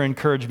need for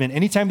encouragement,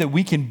 anytime that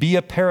we can be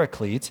a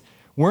paraclete,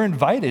 we're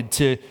invited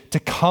to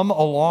come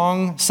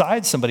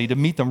alongside somebody, to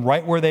meet them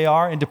right where they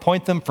are and to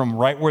point them from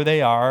right where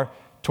they are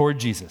toward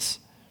Jesus.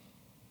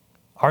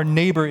 Our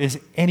neighbor is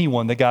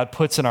anyone that God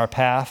puts in our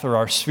path or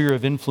our sphere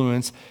of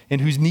influence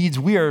and whose needs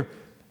we are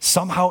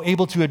somehow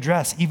able to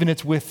address, even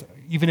if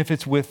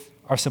it's with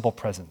our simple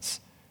presence.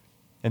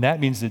 And that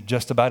means that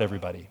just about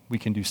everybody we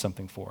can do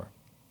something for.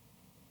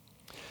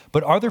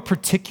 But are there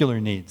particular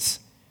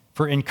needs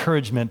for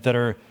encouragement that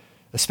are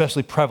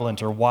especially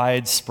prevalent or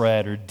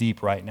widespread or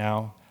deep right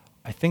now?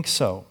 I think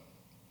so.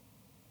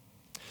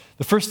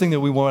 The first thing that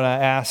we want to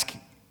ask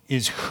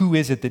is, who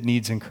is it that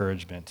needs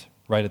encouragement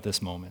right at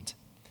this moment?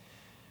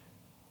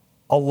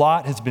 A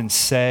lot has been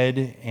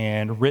said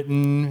and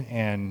written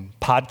and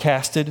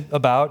podcasted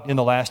about in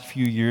the last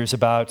few years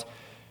about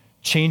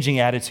changing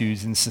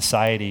attitudes in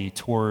society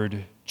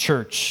toward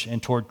church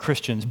and toward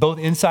Christians, both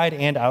inside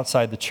and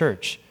outside the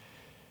church.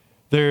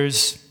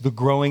 There's the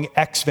growing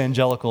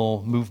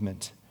ex-evangelical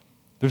movement.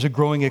 There's a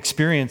growing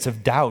experience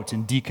of doubt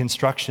and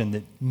deconstruction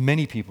that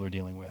many people are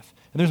dealing with.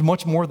 And there's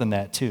much more than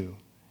that, too.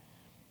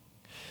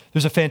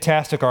 There's a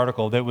fantastic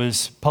article that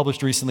was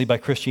published recently by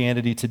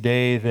Christianity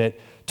Today that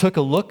took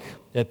a look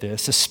at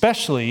this,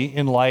 especially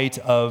in light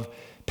of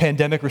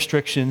pandemic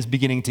restrictions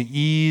beginning to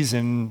ease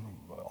and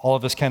all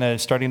of us kind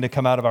of starting to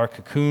come out of our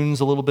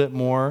cocoons a little bit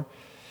more.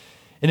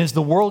 And as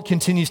the world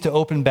continues to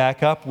open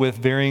back up with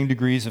varying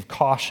degrees of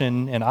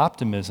caution and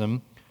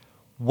optimism,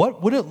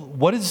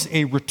 what is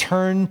a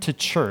return to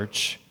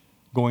church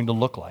going to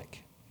look like?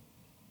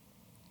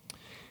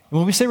 And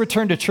when we say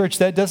return to church,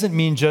 that doesn't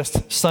mean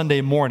just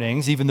Sunday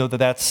mornings, even though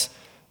that's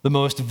the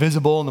most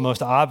visible and the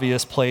most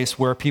obvious place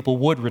where people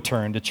would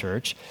return to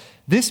church.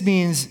 This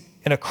means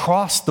an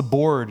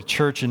across-the-board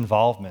church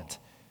involvement.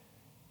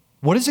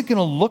 What is it going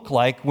to look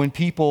like when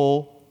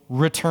people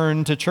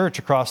return to church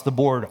across the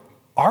board?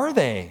 Are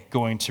they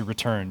going to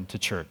return to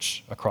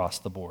church across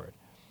the board?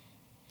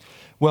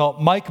 Well,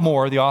 Mike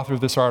Moore, the author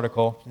of this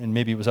article, and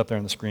maybe it was up there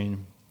on the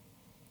screen,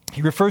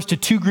 he refers to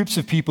two groups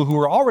of people who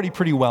are already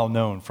pretty well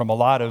known from a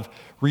lot of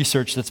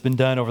research that's been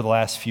done over the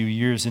last few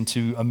years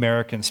into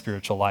American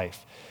spiritual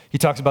life. He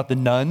talks about the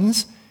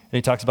nones, and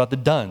he talks about the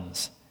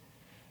dones.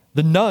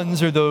 The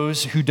nones are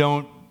those who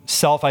don't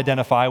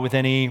self-identify with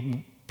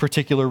any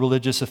particular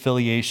religious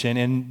affiliation,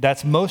 and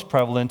that's most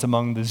prevalent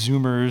among the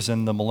Zoomers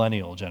and the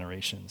millennial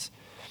generations.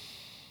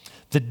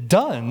 The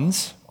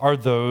dones are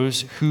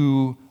those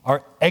who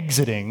are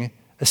exiting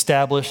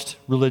established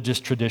religious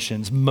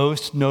traditions,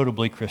 most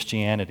notably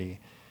Christianity.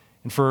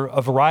 And for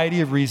a variety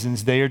of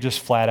reasons, they are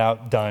just flat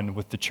out done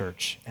with the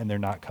church, and they're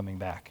not coming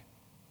back.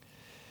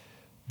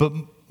 But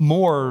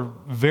Moore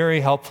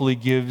very helpfully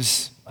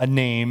gives a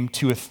name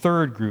to a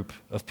third group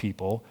of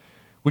people,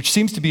 which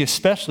seems to be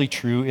especially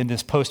true in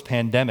this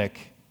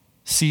post-pandemic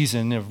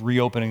season of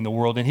reopening the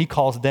world, and he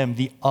calls them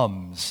the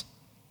ums.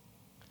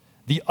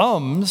 The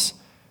ums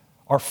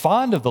are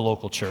fond of the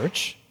local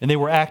church, and they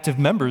were active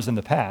members in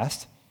the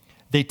past.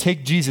 They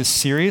take Jesus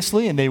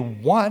seriously, and they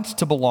want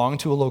to belong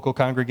to a local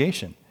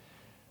congregation.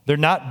 They're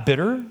not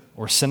bitter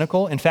or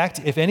cynical. In fact,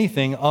 if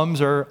anything,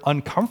 ums are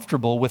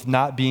uncomfortable with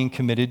not being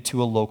committed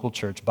to a local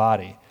church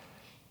body.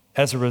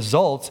 As a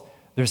result,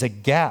 there's a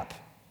gap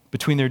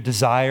between their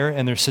desire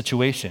and their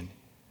situation.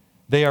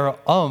 They are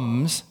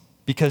ums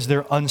because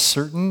they're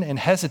uncertain and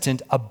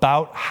hesitant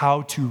about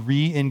how to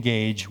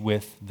re-engage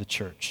with the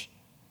church.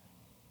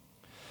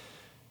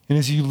 And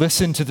as you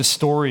listen to the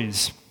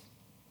stories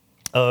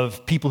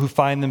of people who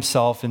find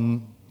themselves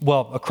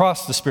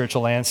across the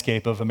spiritual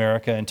landscape of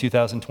America in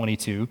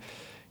 2022,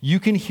 you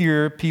can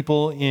hear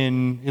people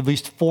in at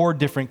least 4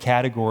 different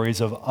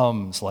categories of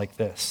ums like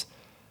this.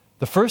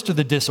 The first are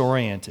the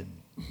disoriented.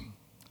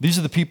 These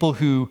are the people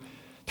who,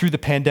 through the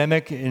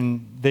pandemic,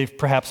 and they've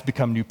perhaps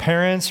become new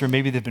parents, or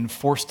maybe they've been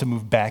forced to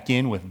move back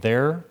in with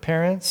their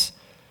parents.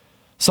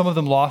 Some of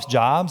them lost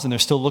jobs and they're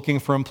still looking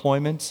for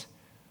employment.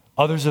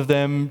 Others of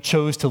them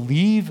chose to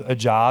leave a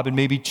job and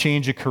maybe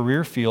change a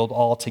career field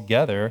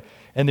altogether,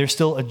 and they're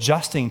still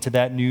adjusting to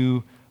that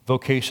new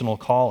vocational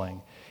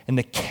calling. And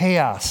the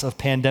chaos of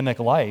pandemic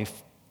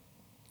life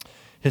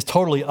has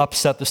totally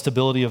upset the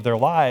stability of their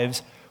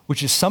lives,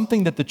 which is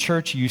something that the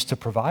church used to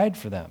provide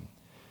for them.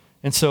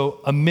 And so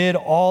amid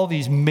all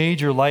these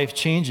major life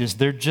changes,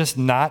 they're just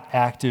not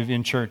active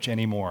in church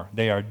anymore.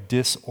 They are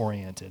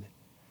disoriented.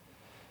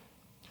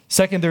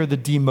 Second, they're the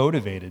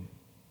demotivated.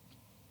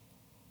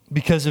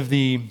 Because of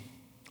the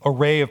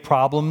array of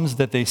problems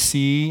that they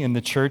see in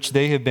the church,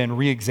 they have been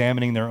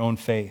re-examining their own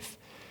faith.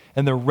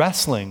 And they're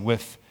wrestling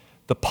with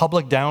the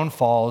public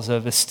downfalls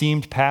of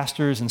esteemed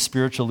pastors and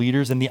spiritual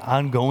leaders and the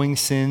ongoing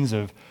sins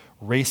of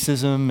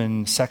racism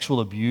and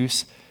sexual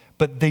abuse.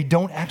 But they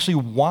don't actually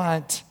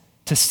want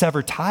to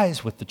sever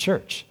ties with the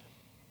church.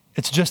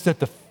 It's just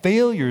that the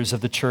failures of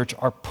the church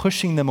are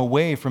pushing them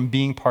away from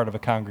being part of a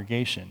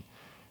congregation.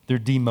 They're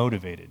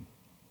demotivated.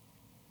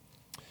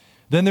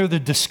 Then they're the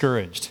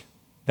discouraged.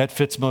 That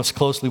fits most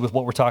closely with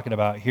what we're talking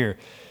about here.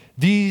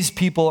 These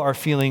people are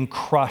feeling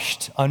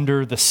crushed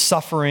under the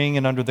suffering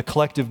and under the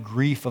collective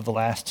grief of the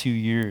last 2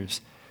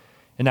 years.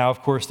 And now,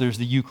 of course, there's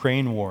the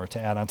Ukraine war to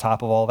add on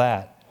top of all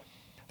that.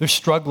 They're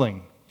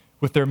struggling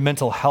with their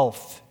mental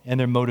health and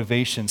their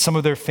motivation. Some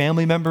of their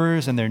family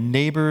members and their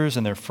neighbors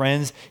and their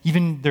friends,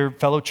 even their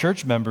fellow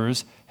church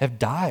members, have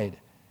died.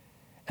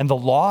 And the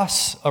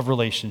loss of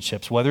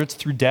relationships, whether it's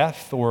through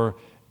death or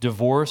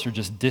divorce or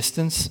just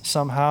distance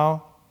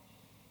somehow,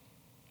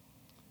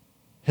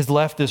 has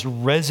left this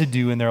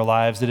residue in their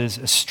lives that is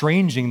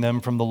estranging them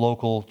from the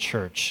local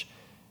church.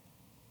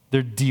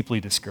 They're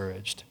deeply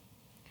discouraged.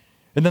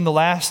 And then the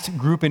last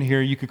group in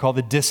here you could call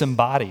the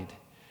disembodied.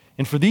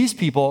 And for these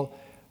people,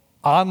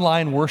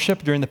 online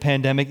worship during the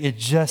pandemic, it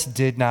just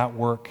did not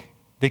work.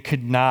 They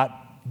could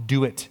not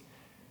do it.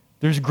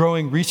 There's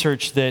growing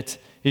research that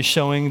is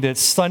showing that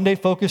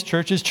Sunday-focused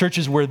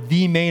churches where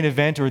the main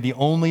event or the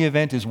only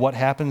event is what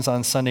happens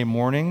on Sunday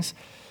mornings,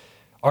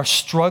 are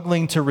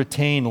struggling to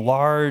retain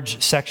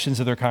large sections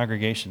of their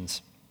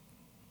congregations.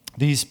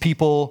 These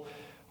people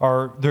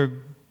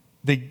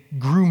they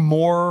grew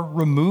more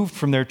removed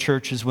from their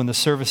churches when the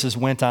services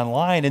went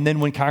online, and then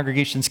when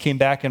congregations came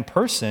back in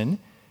person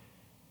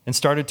and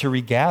started to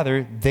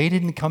regather, they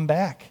didn't come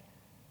back.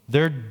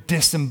 They're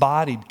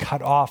disembodied,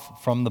 cut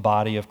off from the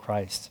body of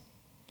Christ.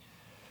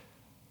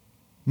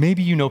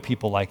 Maybe you know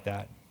people like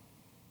that.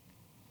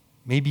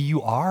 Maybe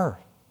you are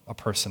a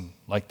person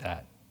like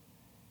that.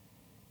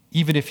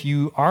 Even if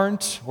you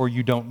aren't or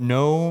you don't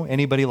know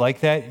anybody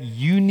like that,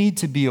 you need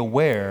to be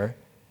aware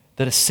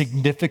that a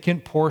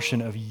significant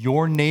portion of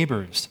your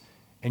neighbors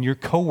and your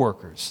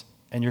coworkers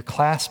and your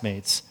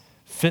classmates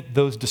fit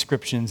those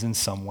descriptions in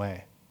some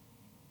way.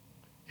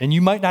 And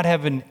you might not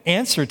have an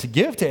answer to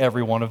give to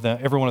every one of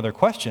their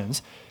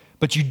questions,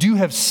 but you do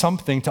have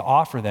something to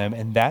offer them,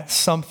 and that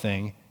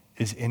something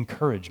is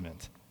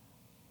encouragement.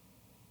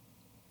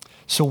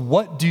 So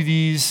what do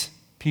these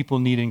people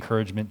need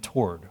encouragement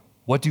toward?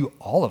 What do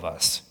all of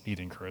us need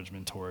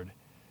encouragement toward?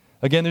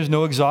 Again, there's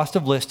no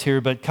exhaustive list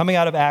here, but coming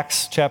out of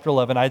Acts chapter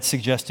 11, I'd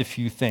suggest a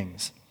few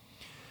things.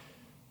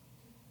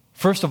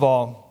 First of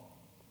all,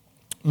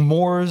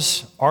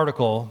 Moore's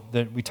article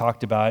that we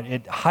talked about,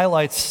 it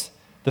highlights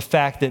the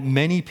fact that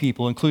many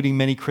people, including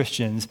many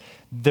Christians,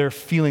 they're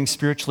feeling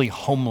spiritually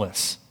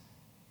homeless.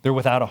 They're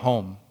without a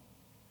home.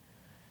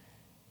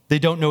 They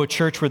don't know a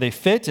church where they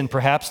fit, and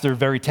perhaps they're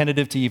very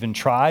tentative to even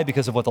try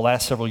because of what the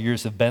last several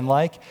years have been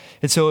like.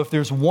 And so if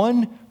there's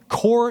one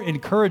core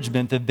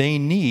encouragement that they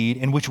need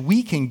and which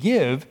we can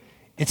give,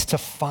 it's to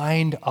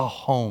find a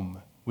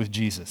home with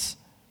Jesus.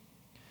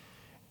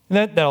 And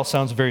that all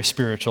sounds very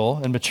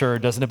spiritual and mature,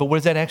 doesn't it? But what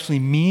does that actually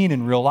mean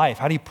in real life?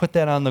 How do you put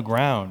that on the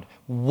ground?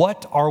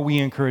 What are we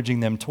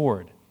encouraging them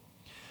toward?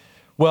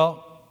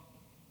 Well,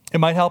 it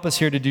might help us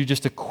here to do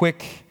just a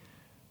quick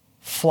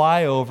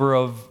flyover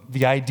of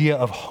the idea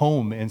of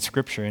home in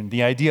Scripture. And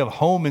the idea of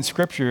home in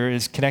Scripture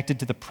is connected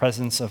to the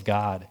presence of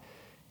God.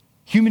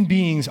 Human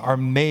beings are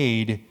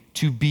made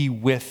to be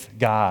with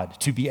God,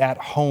 to be at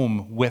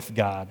home with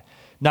God,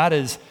 not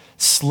as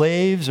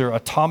slaves or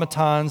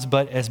automatons,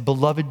 but as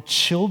beloved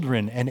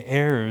children and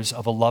heirs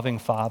of a loving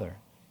Father.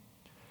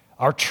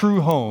 Our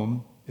true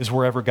home is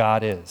wherever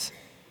God is.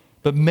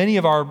 But many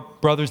of our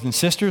brothers and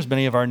sisters,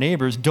 many of our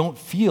neighbors don't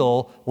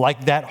feel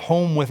like that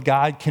home with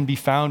God can be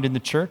found in the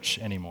church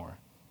anymore.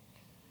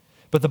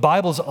 But the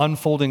Bible's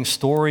unfolding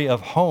story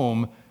of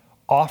home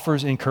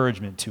offers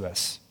encouragement to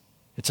us.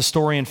 It's a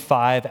story in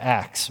 5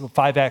 acts.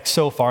 5 acts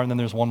so far, and then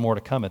there's one more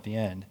to come at the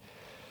end.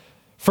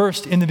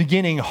 First, in the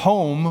beginning,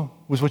 home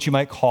was what you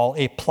might call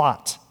a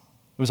plot.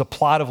 It was a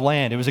plot of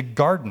land. It was a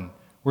garden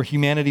where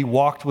humanity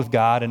walked with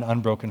God in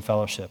unbroken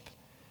fellowship.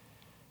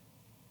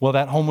 Well,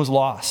 that home was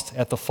lost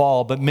at the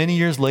fall, but many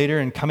years later,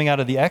 and coming out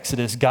of the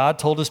Exodus, God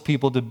told his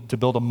people to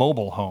build a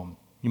mobile home.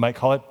 You might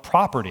call it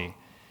property.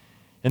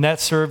 And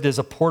that served as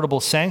a portable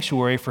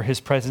sanctuary for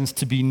his presence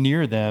to be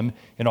near them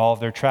in all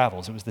of their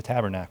travels. It was the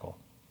tabernacle.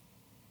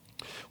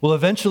 Well,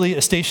 eventually,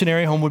 a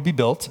stationary home would be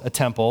built, a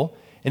temple,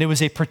 and it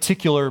was a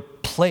particular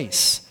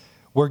place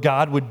where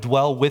God would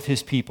dwell with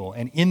his people.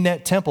 And in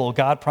that temple,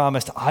 God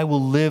promised, I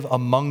will live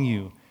among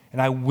you, and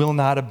I will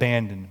not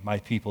abandon my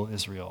people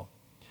Israel.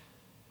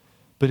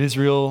 But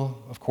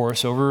Israel, of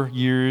course, over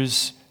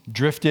years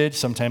drifted,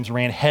 sometimes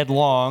ran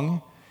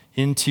headlong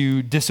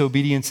into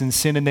disobedience and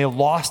sin, and they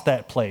lost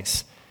that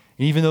place.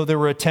 And even though there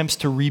were attempts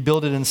to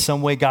rebuild it in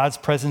some way, God's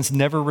presence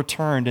never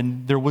returned,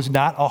 and there was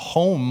not a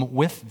home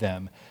with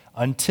them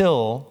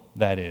until,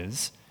 that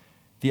is,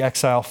 the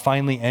exile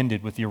finally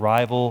ended with the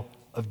arrival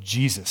of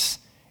Jesus.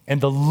 And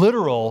the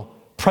literal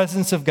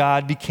presence of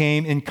God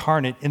became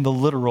incarnate in the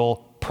literal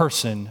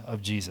person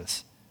of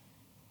Jesus.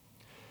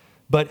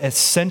 But as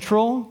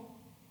central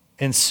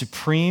and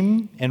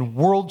supreme and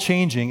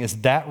world-changing as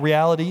that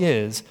reality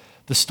is,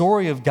 the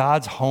story of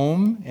God's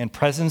home and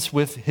presence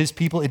with his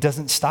people, it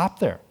doesn't stop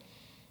there.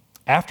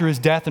 After his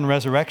death and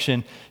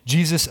resurrection,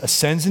 Jesus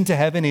ascends into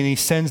heaven and he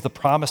sends the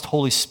promised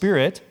Holy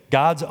Spirit,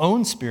 God's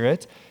own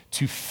Spirit,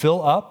 to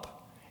fill up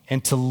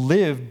and to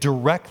live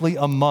directly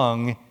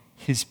among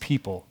his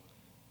people,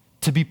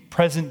 to be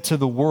present to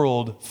the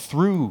world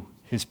through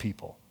his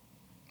people.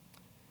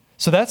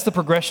 So that's the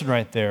progression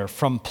right there,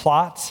 from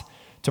plot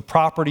to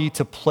property,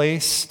 to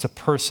place, to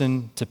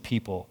person, to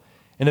people.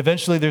 And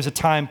eventually there's a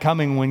time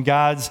coming when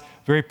God's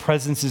very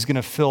presence is going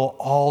to fill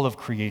all of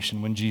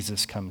creation when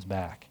Jesus comes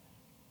back.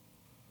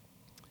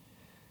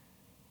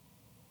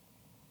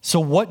 So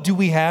what do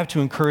we have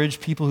to encourage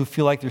people who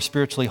feel like they're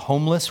spiritually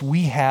homeless?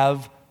 We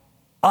have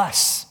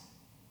us.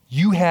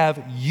 You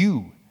have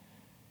you.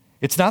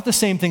 It's not the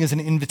same thing as an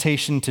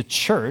invitation to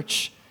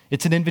church.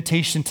 It's an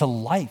invitation to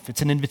life.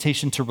 It's an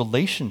invitation to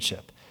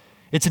relationship.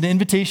 It's an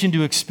invitation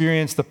to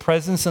experience the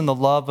presence and the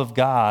love of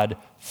God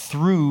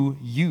through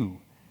you,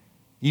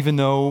 even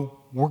though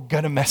we're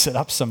going to mess it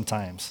up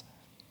sometimes.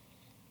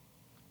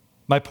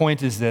 My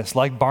point is this: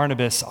 like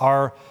Barnabas,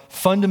 our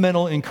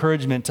fundamental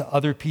encouragement to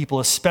other people,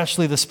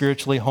 especially the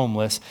spiritually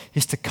homeless,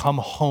 is to come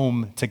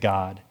home to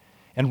God.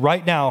 And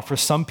right now, for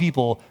some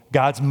people,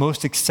 God's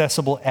most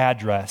accessible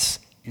address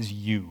is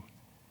you.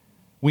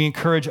 We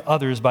encourage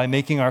others by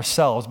making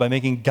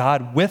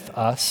God with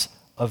us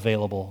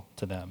available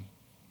to them.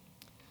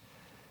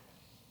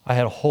 I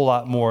had a whole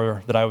lot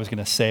more that I was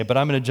going to say, but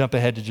I'm going to jump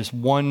ahead to just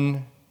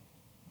an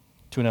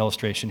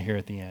illustration here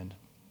at the end.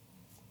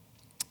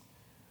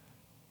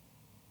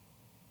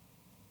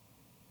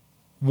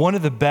 One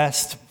of the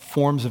best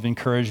forms of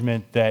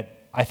encouragement that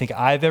I think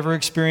I've ever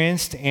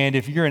experienced, and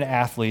if you're an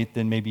athlete,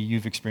 then maybe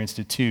you've experienced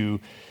it too,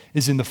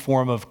 is in the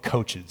form of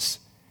coaches.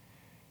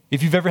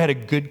 If you've ever had a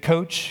good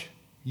coach,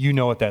 you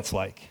know what that's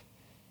like.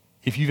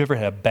 If you've ever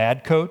had a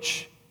bad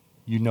coach,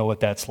 you know what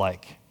that's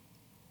like.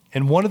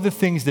 And one of the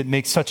things that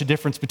makes such a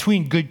difference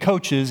between good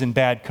coaches and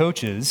bad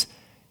coaches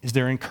is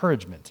their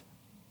encouragement.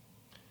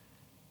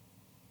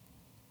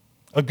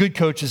 A good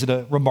coach is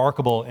a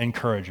remarkable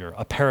encourager,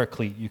 a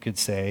paraclete, you could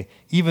say,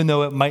 even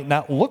though it might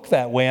not look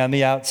that way on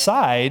the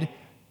outside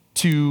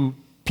to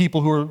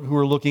people who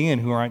are looking in,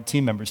 who aren't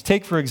team members.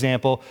 Take, for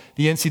example,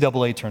 the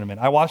NCAA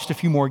tournament. I watched a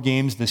few more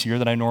games this year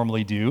than I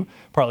normally do,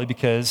 partly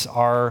because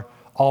our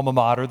alma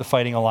mater, the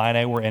Fighting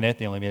Illini, were in it.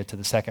 They only made it to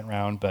the second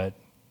round, but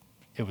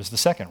it was the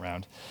second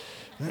round.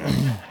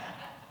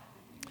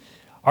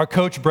 Our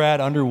coach, Brad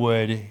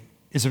Underwood,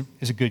 is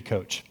a good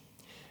coach.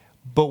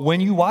 But when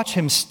you watch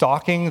him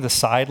stalking the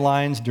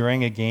sidelines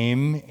during a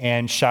game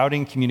and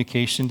shouting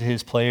communication to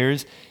his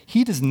players,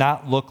 he does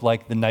not look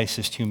like the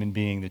nicest human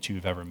being that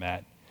you've ever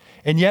met.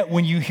 And yet,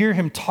 when you hear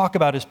him talk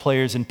about his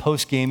players in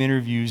post-game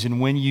interviews,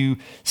 and when you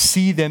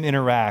see them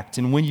interact,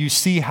 and when you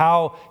see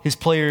how his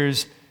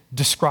players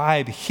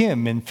describe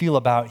him and feel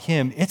about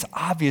him, it's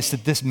obvious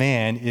that this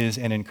man is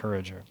an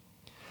encourager.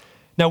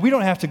 Now, we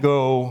don't have to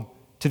go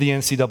to the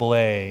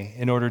NCAA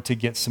in order to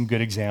get some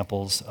good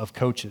examples of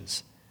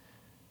coaches.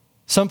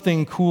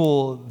 Something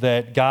cool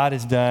that God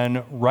has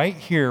done right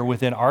here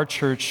within our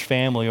church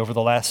family over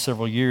the last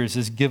several years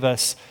is give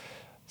us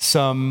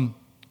some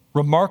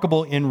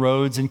remarkable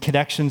inroads and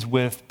connections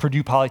with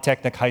Purdue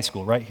Polytechnic High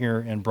School right here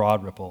in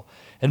Broad Ripple.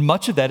 And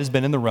much of that has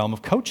been in the realm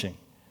of coaching.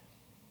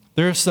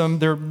 There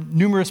are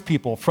numerous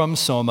people from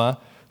SOMA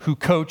who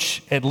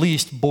coach at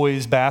least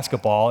boys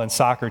basketball and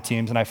soccer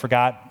teams. And I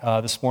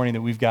forgot this morning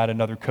that we've got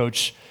another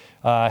coach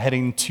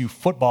heading to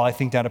football, I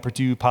think down at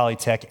Purdue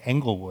Polytech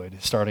Englewood,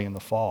 starting in the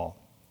fall.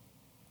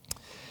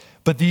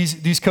 But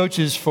these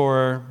coaches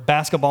for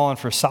basketball and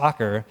for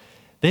soccer,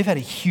 they've had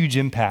a huge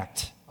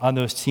impact on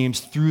those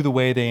teams through the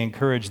way they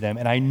encourage them.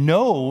 And I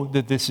know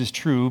that this is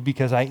true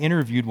because I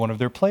interviewed one of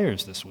their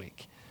players this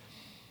week.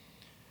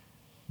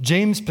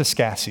 James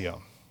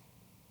Piscasio,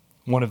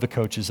 one of the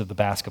coaches of the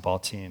basketball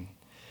team.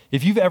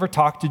 If you've ever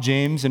talked to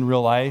James in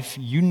real life,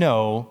 you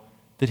know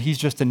that he's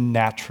just a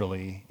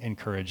naturally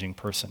encouraging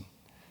person.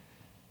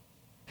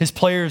 His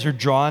players are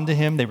drawn to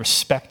him, they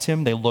respect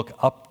him, they look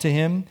up to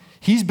him.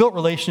 He's built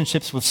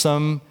relationships with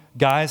some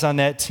guys on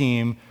that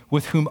team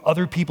with whom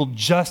other people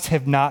just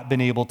have not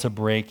been able to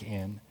break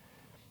in.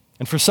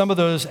 And for some of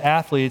those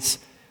athletes,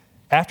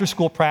 after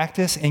school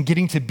practice and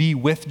getting to be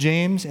with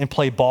James and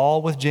play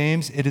ball with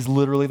James, it is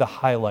literally the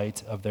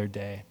highlight of their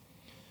day.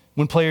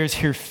 When players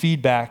hear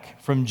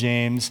feedback from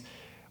James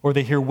or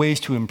they hear ways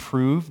to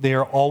improve, they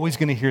are always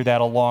going to hear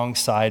that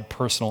alongside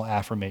personal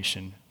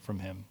affirmation from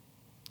him.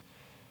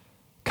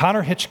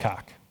 Connor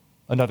Hitchcock,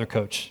 another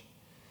coach.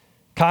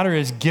 Connor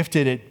is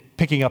gifted at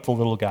picking up the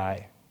little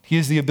guy. He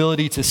has the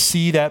ability to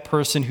see that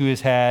person who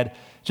has had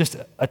just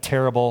a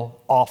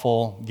terrible,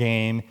 awful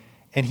game,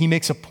 and he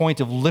makes a point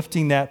of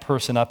lifting that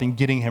person up and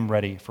getting him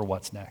ready for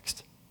what's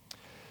next.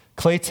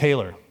 Clay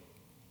Taylor.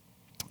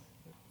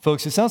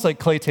 Folks, it sounds like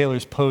Clay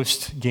Taylor's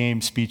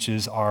post-game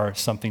speeches are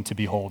something to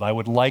behold. I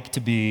would like to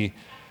be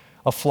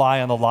a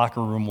fly on the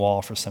locker room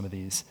wall for some of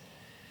these.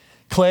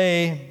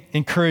 Clay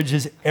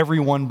encourages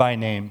everyone by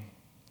name,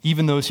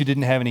 even those who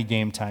didn't have any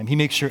game time. He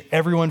makes sure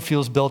everyone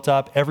feels built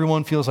up,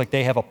 everyone feels like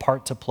they have a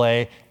part to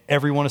play,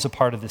 everyone is a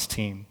part of this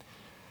team.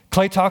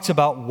 Clay talks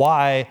about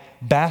why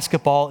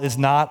basketball is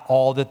not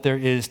all that there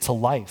is to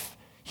life.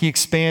 He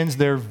expands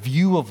their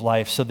view of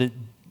life so that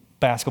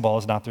basketball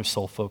is not their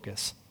sole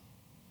focus.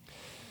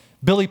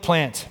 Billy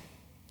Plant,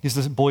 he's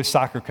the boys'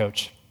 soccer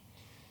coach.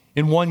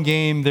 In one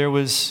game, there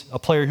was a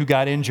player who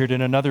got injured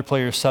and another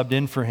player subbed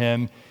in for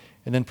him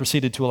and then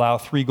proceeded to allow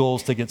 3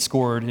 goals to get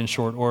scored in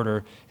short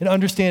order. And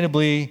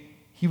understandably,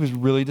 he was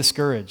really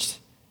discouraged.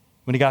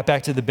 When he got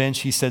back to the bench,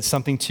 he said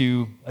something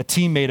to a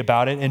teammate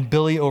about it, and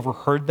Billy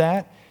overheard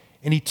that,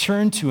 and he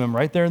turned to him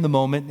right there in the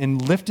moment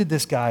and lifted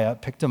this guy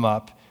up, picked him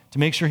up to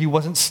make sure he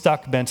wasn't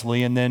stuck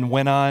mentally, and then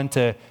went on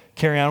to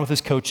carry on with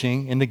his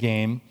coaching in the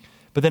game.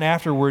 But then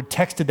afterward,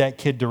 texted that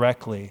kid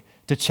directly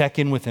to check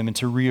in with him and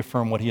to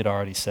reaffirm what he had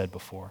already said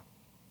before.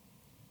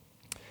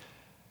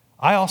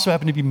 I also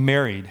happen to be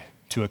married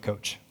to a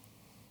coach.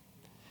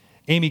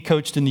 Amy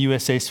coached in the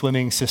USA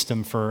swimming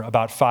system for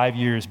about 5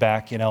 years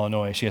back in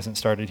Illinois. She hasn't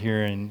started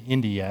here in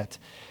Indy yet.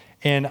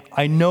 And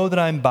I know that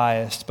I'm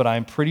biased, but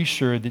I'm pretty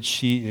sure that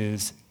she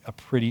is a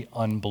pretty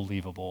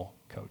unbelievable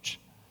coach.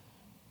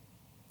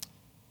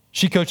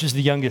 She coaches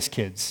the youngest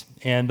kids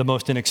and the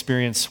most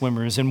inexperienced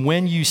swimmers. And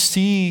when you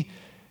see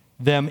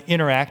them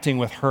interacting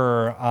with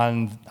her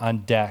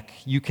on deck,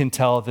 you can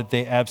tell that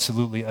they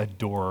absolutely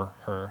adore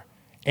her.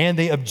 And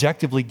they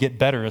objectively get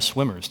better as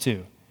swimmers,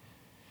 too.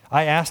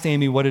 I asked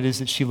Amy what it is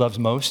that she loves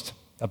most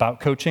about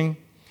coaching,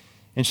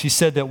 and she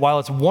said that while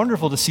it's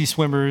wonderful to see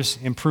swimmers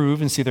improve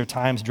and see their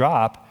times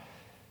drop,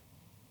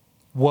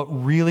 What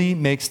really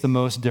makes the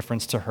most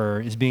difference to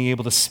her is being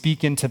able to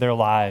speak into their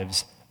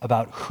lives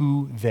about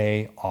who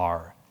they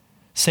are,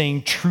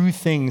 saying true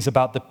things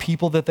about the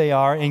people that they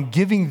are and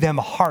giving them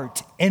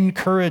heart,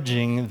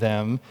 encouraging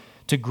them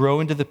to grow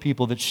into the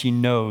people that she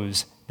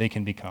knows they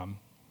can become.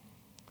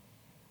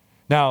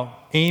 Now,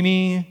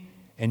 Amy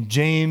and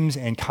James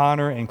and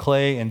Connor and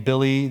Clay and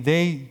Billy,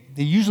 they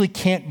usually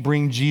can't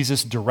bring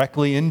Jesus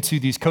directly into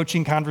these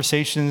coaching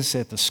conversations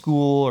at the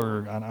school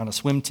or on a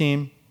swim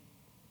team.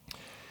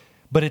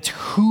 But it's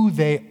who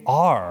they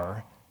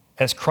are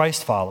as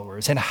Christ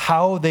followers and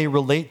how they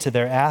relate to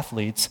their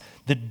athletes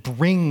that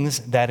brings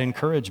that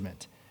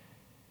encouragement.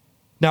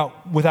 Now,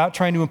 without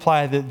trying to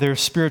imply that they're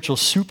spiritual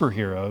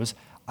superheroes,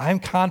 I'm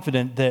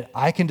confident that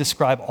I can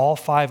describe all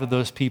 5 of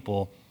those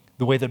people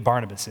the way that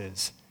Barnabas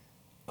is: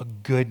 a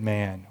good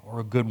man or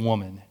a good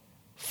woman,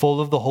 full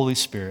of the Holy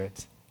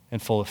Spirit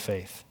and full of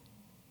faith.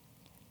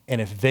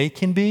 And if they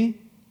can be,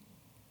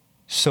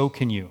 so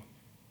can you.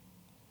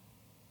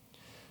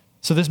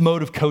 So this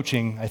mode of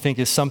coaching, I think,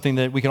 is something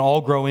that we can all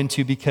grow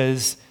into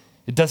because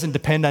it doesn't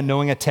depend on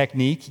knowing a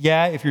technique.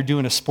 Yeah, if you're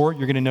doing a sport,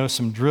 you're going to know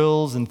some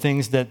drills and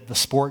things that the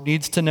sport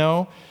needs to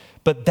know,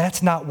 but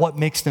that's not what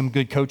makes them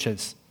good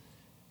coaches.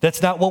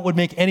 That's not what would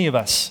make any of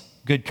us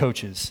good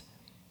coaches.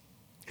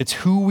 It's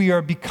who we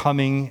are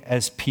becoming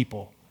as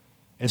people,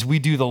 as we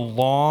do the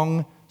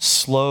long,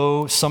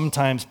 slow,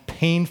 sometimes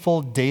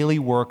painful daily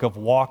work of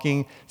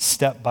walking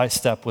step by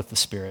step with the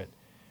Spirit.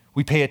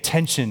 We pay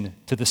attention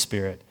to the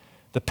Spirit,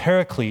 the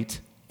paraclete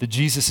that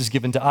Jesus has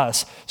given to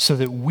us, so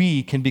that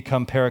we can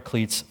become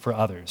paracletes for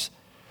others,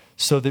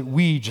 so that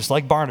we, just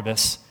like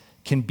Barnabas,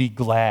 can be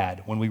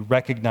glad when we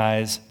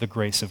recognize the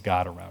grace of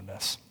God around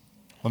us.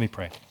 Let me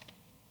pray.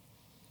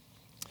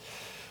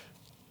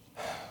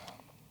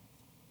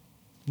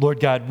 Lord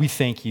God, we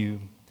thank you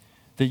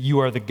that you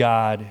are the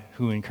God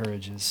who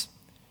encourages.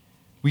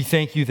 We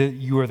thank you that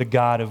you are the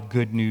God of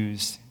good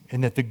news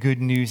and that the good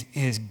news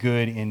is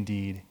good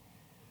indeed.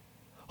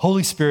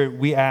 Holy Spirit,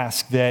 we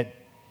ask that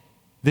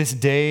this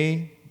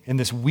day and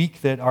this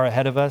week that are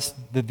ahead of us,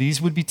 that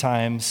these would be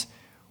times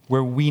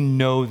where we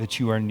know that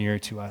you are near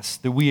to us,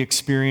 that we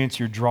experience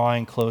your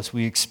drawing close,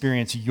 we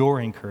experience your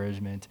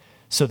encouragement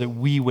so that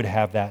we would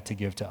have that to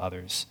give to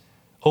others.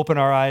 Open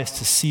our eyes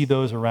to see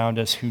those around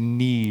us who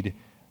need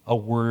a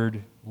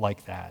word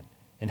like that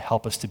and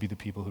help us to be the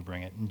people who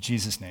bring it. In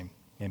Jesus' name,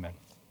 amen.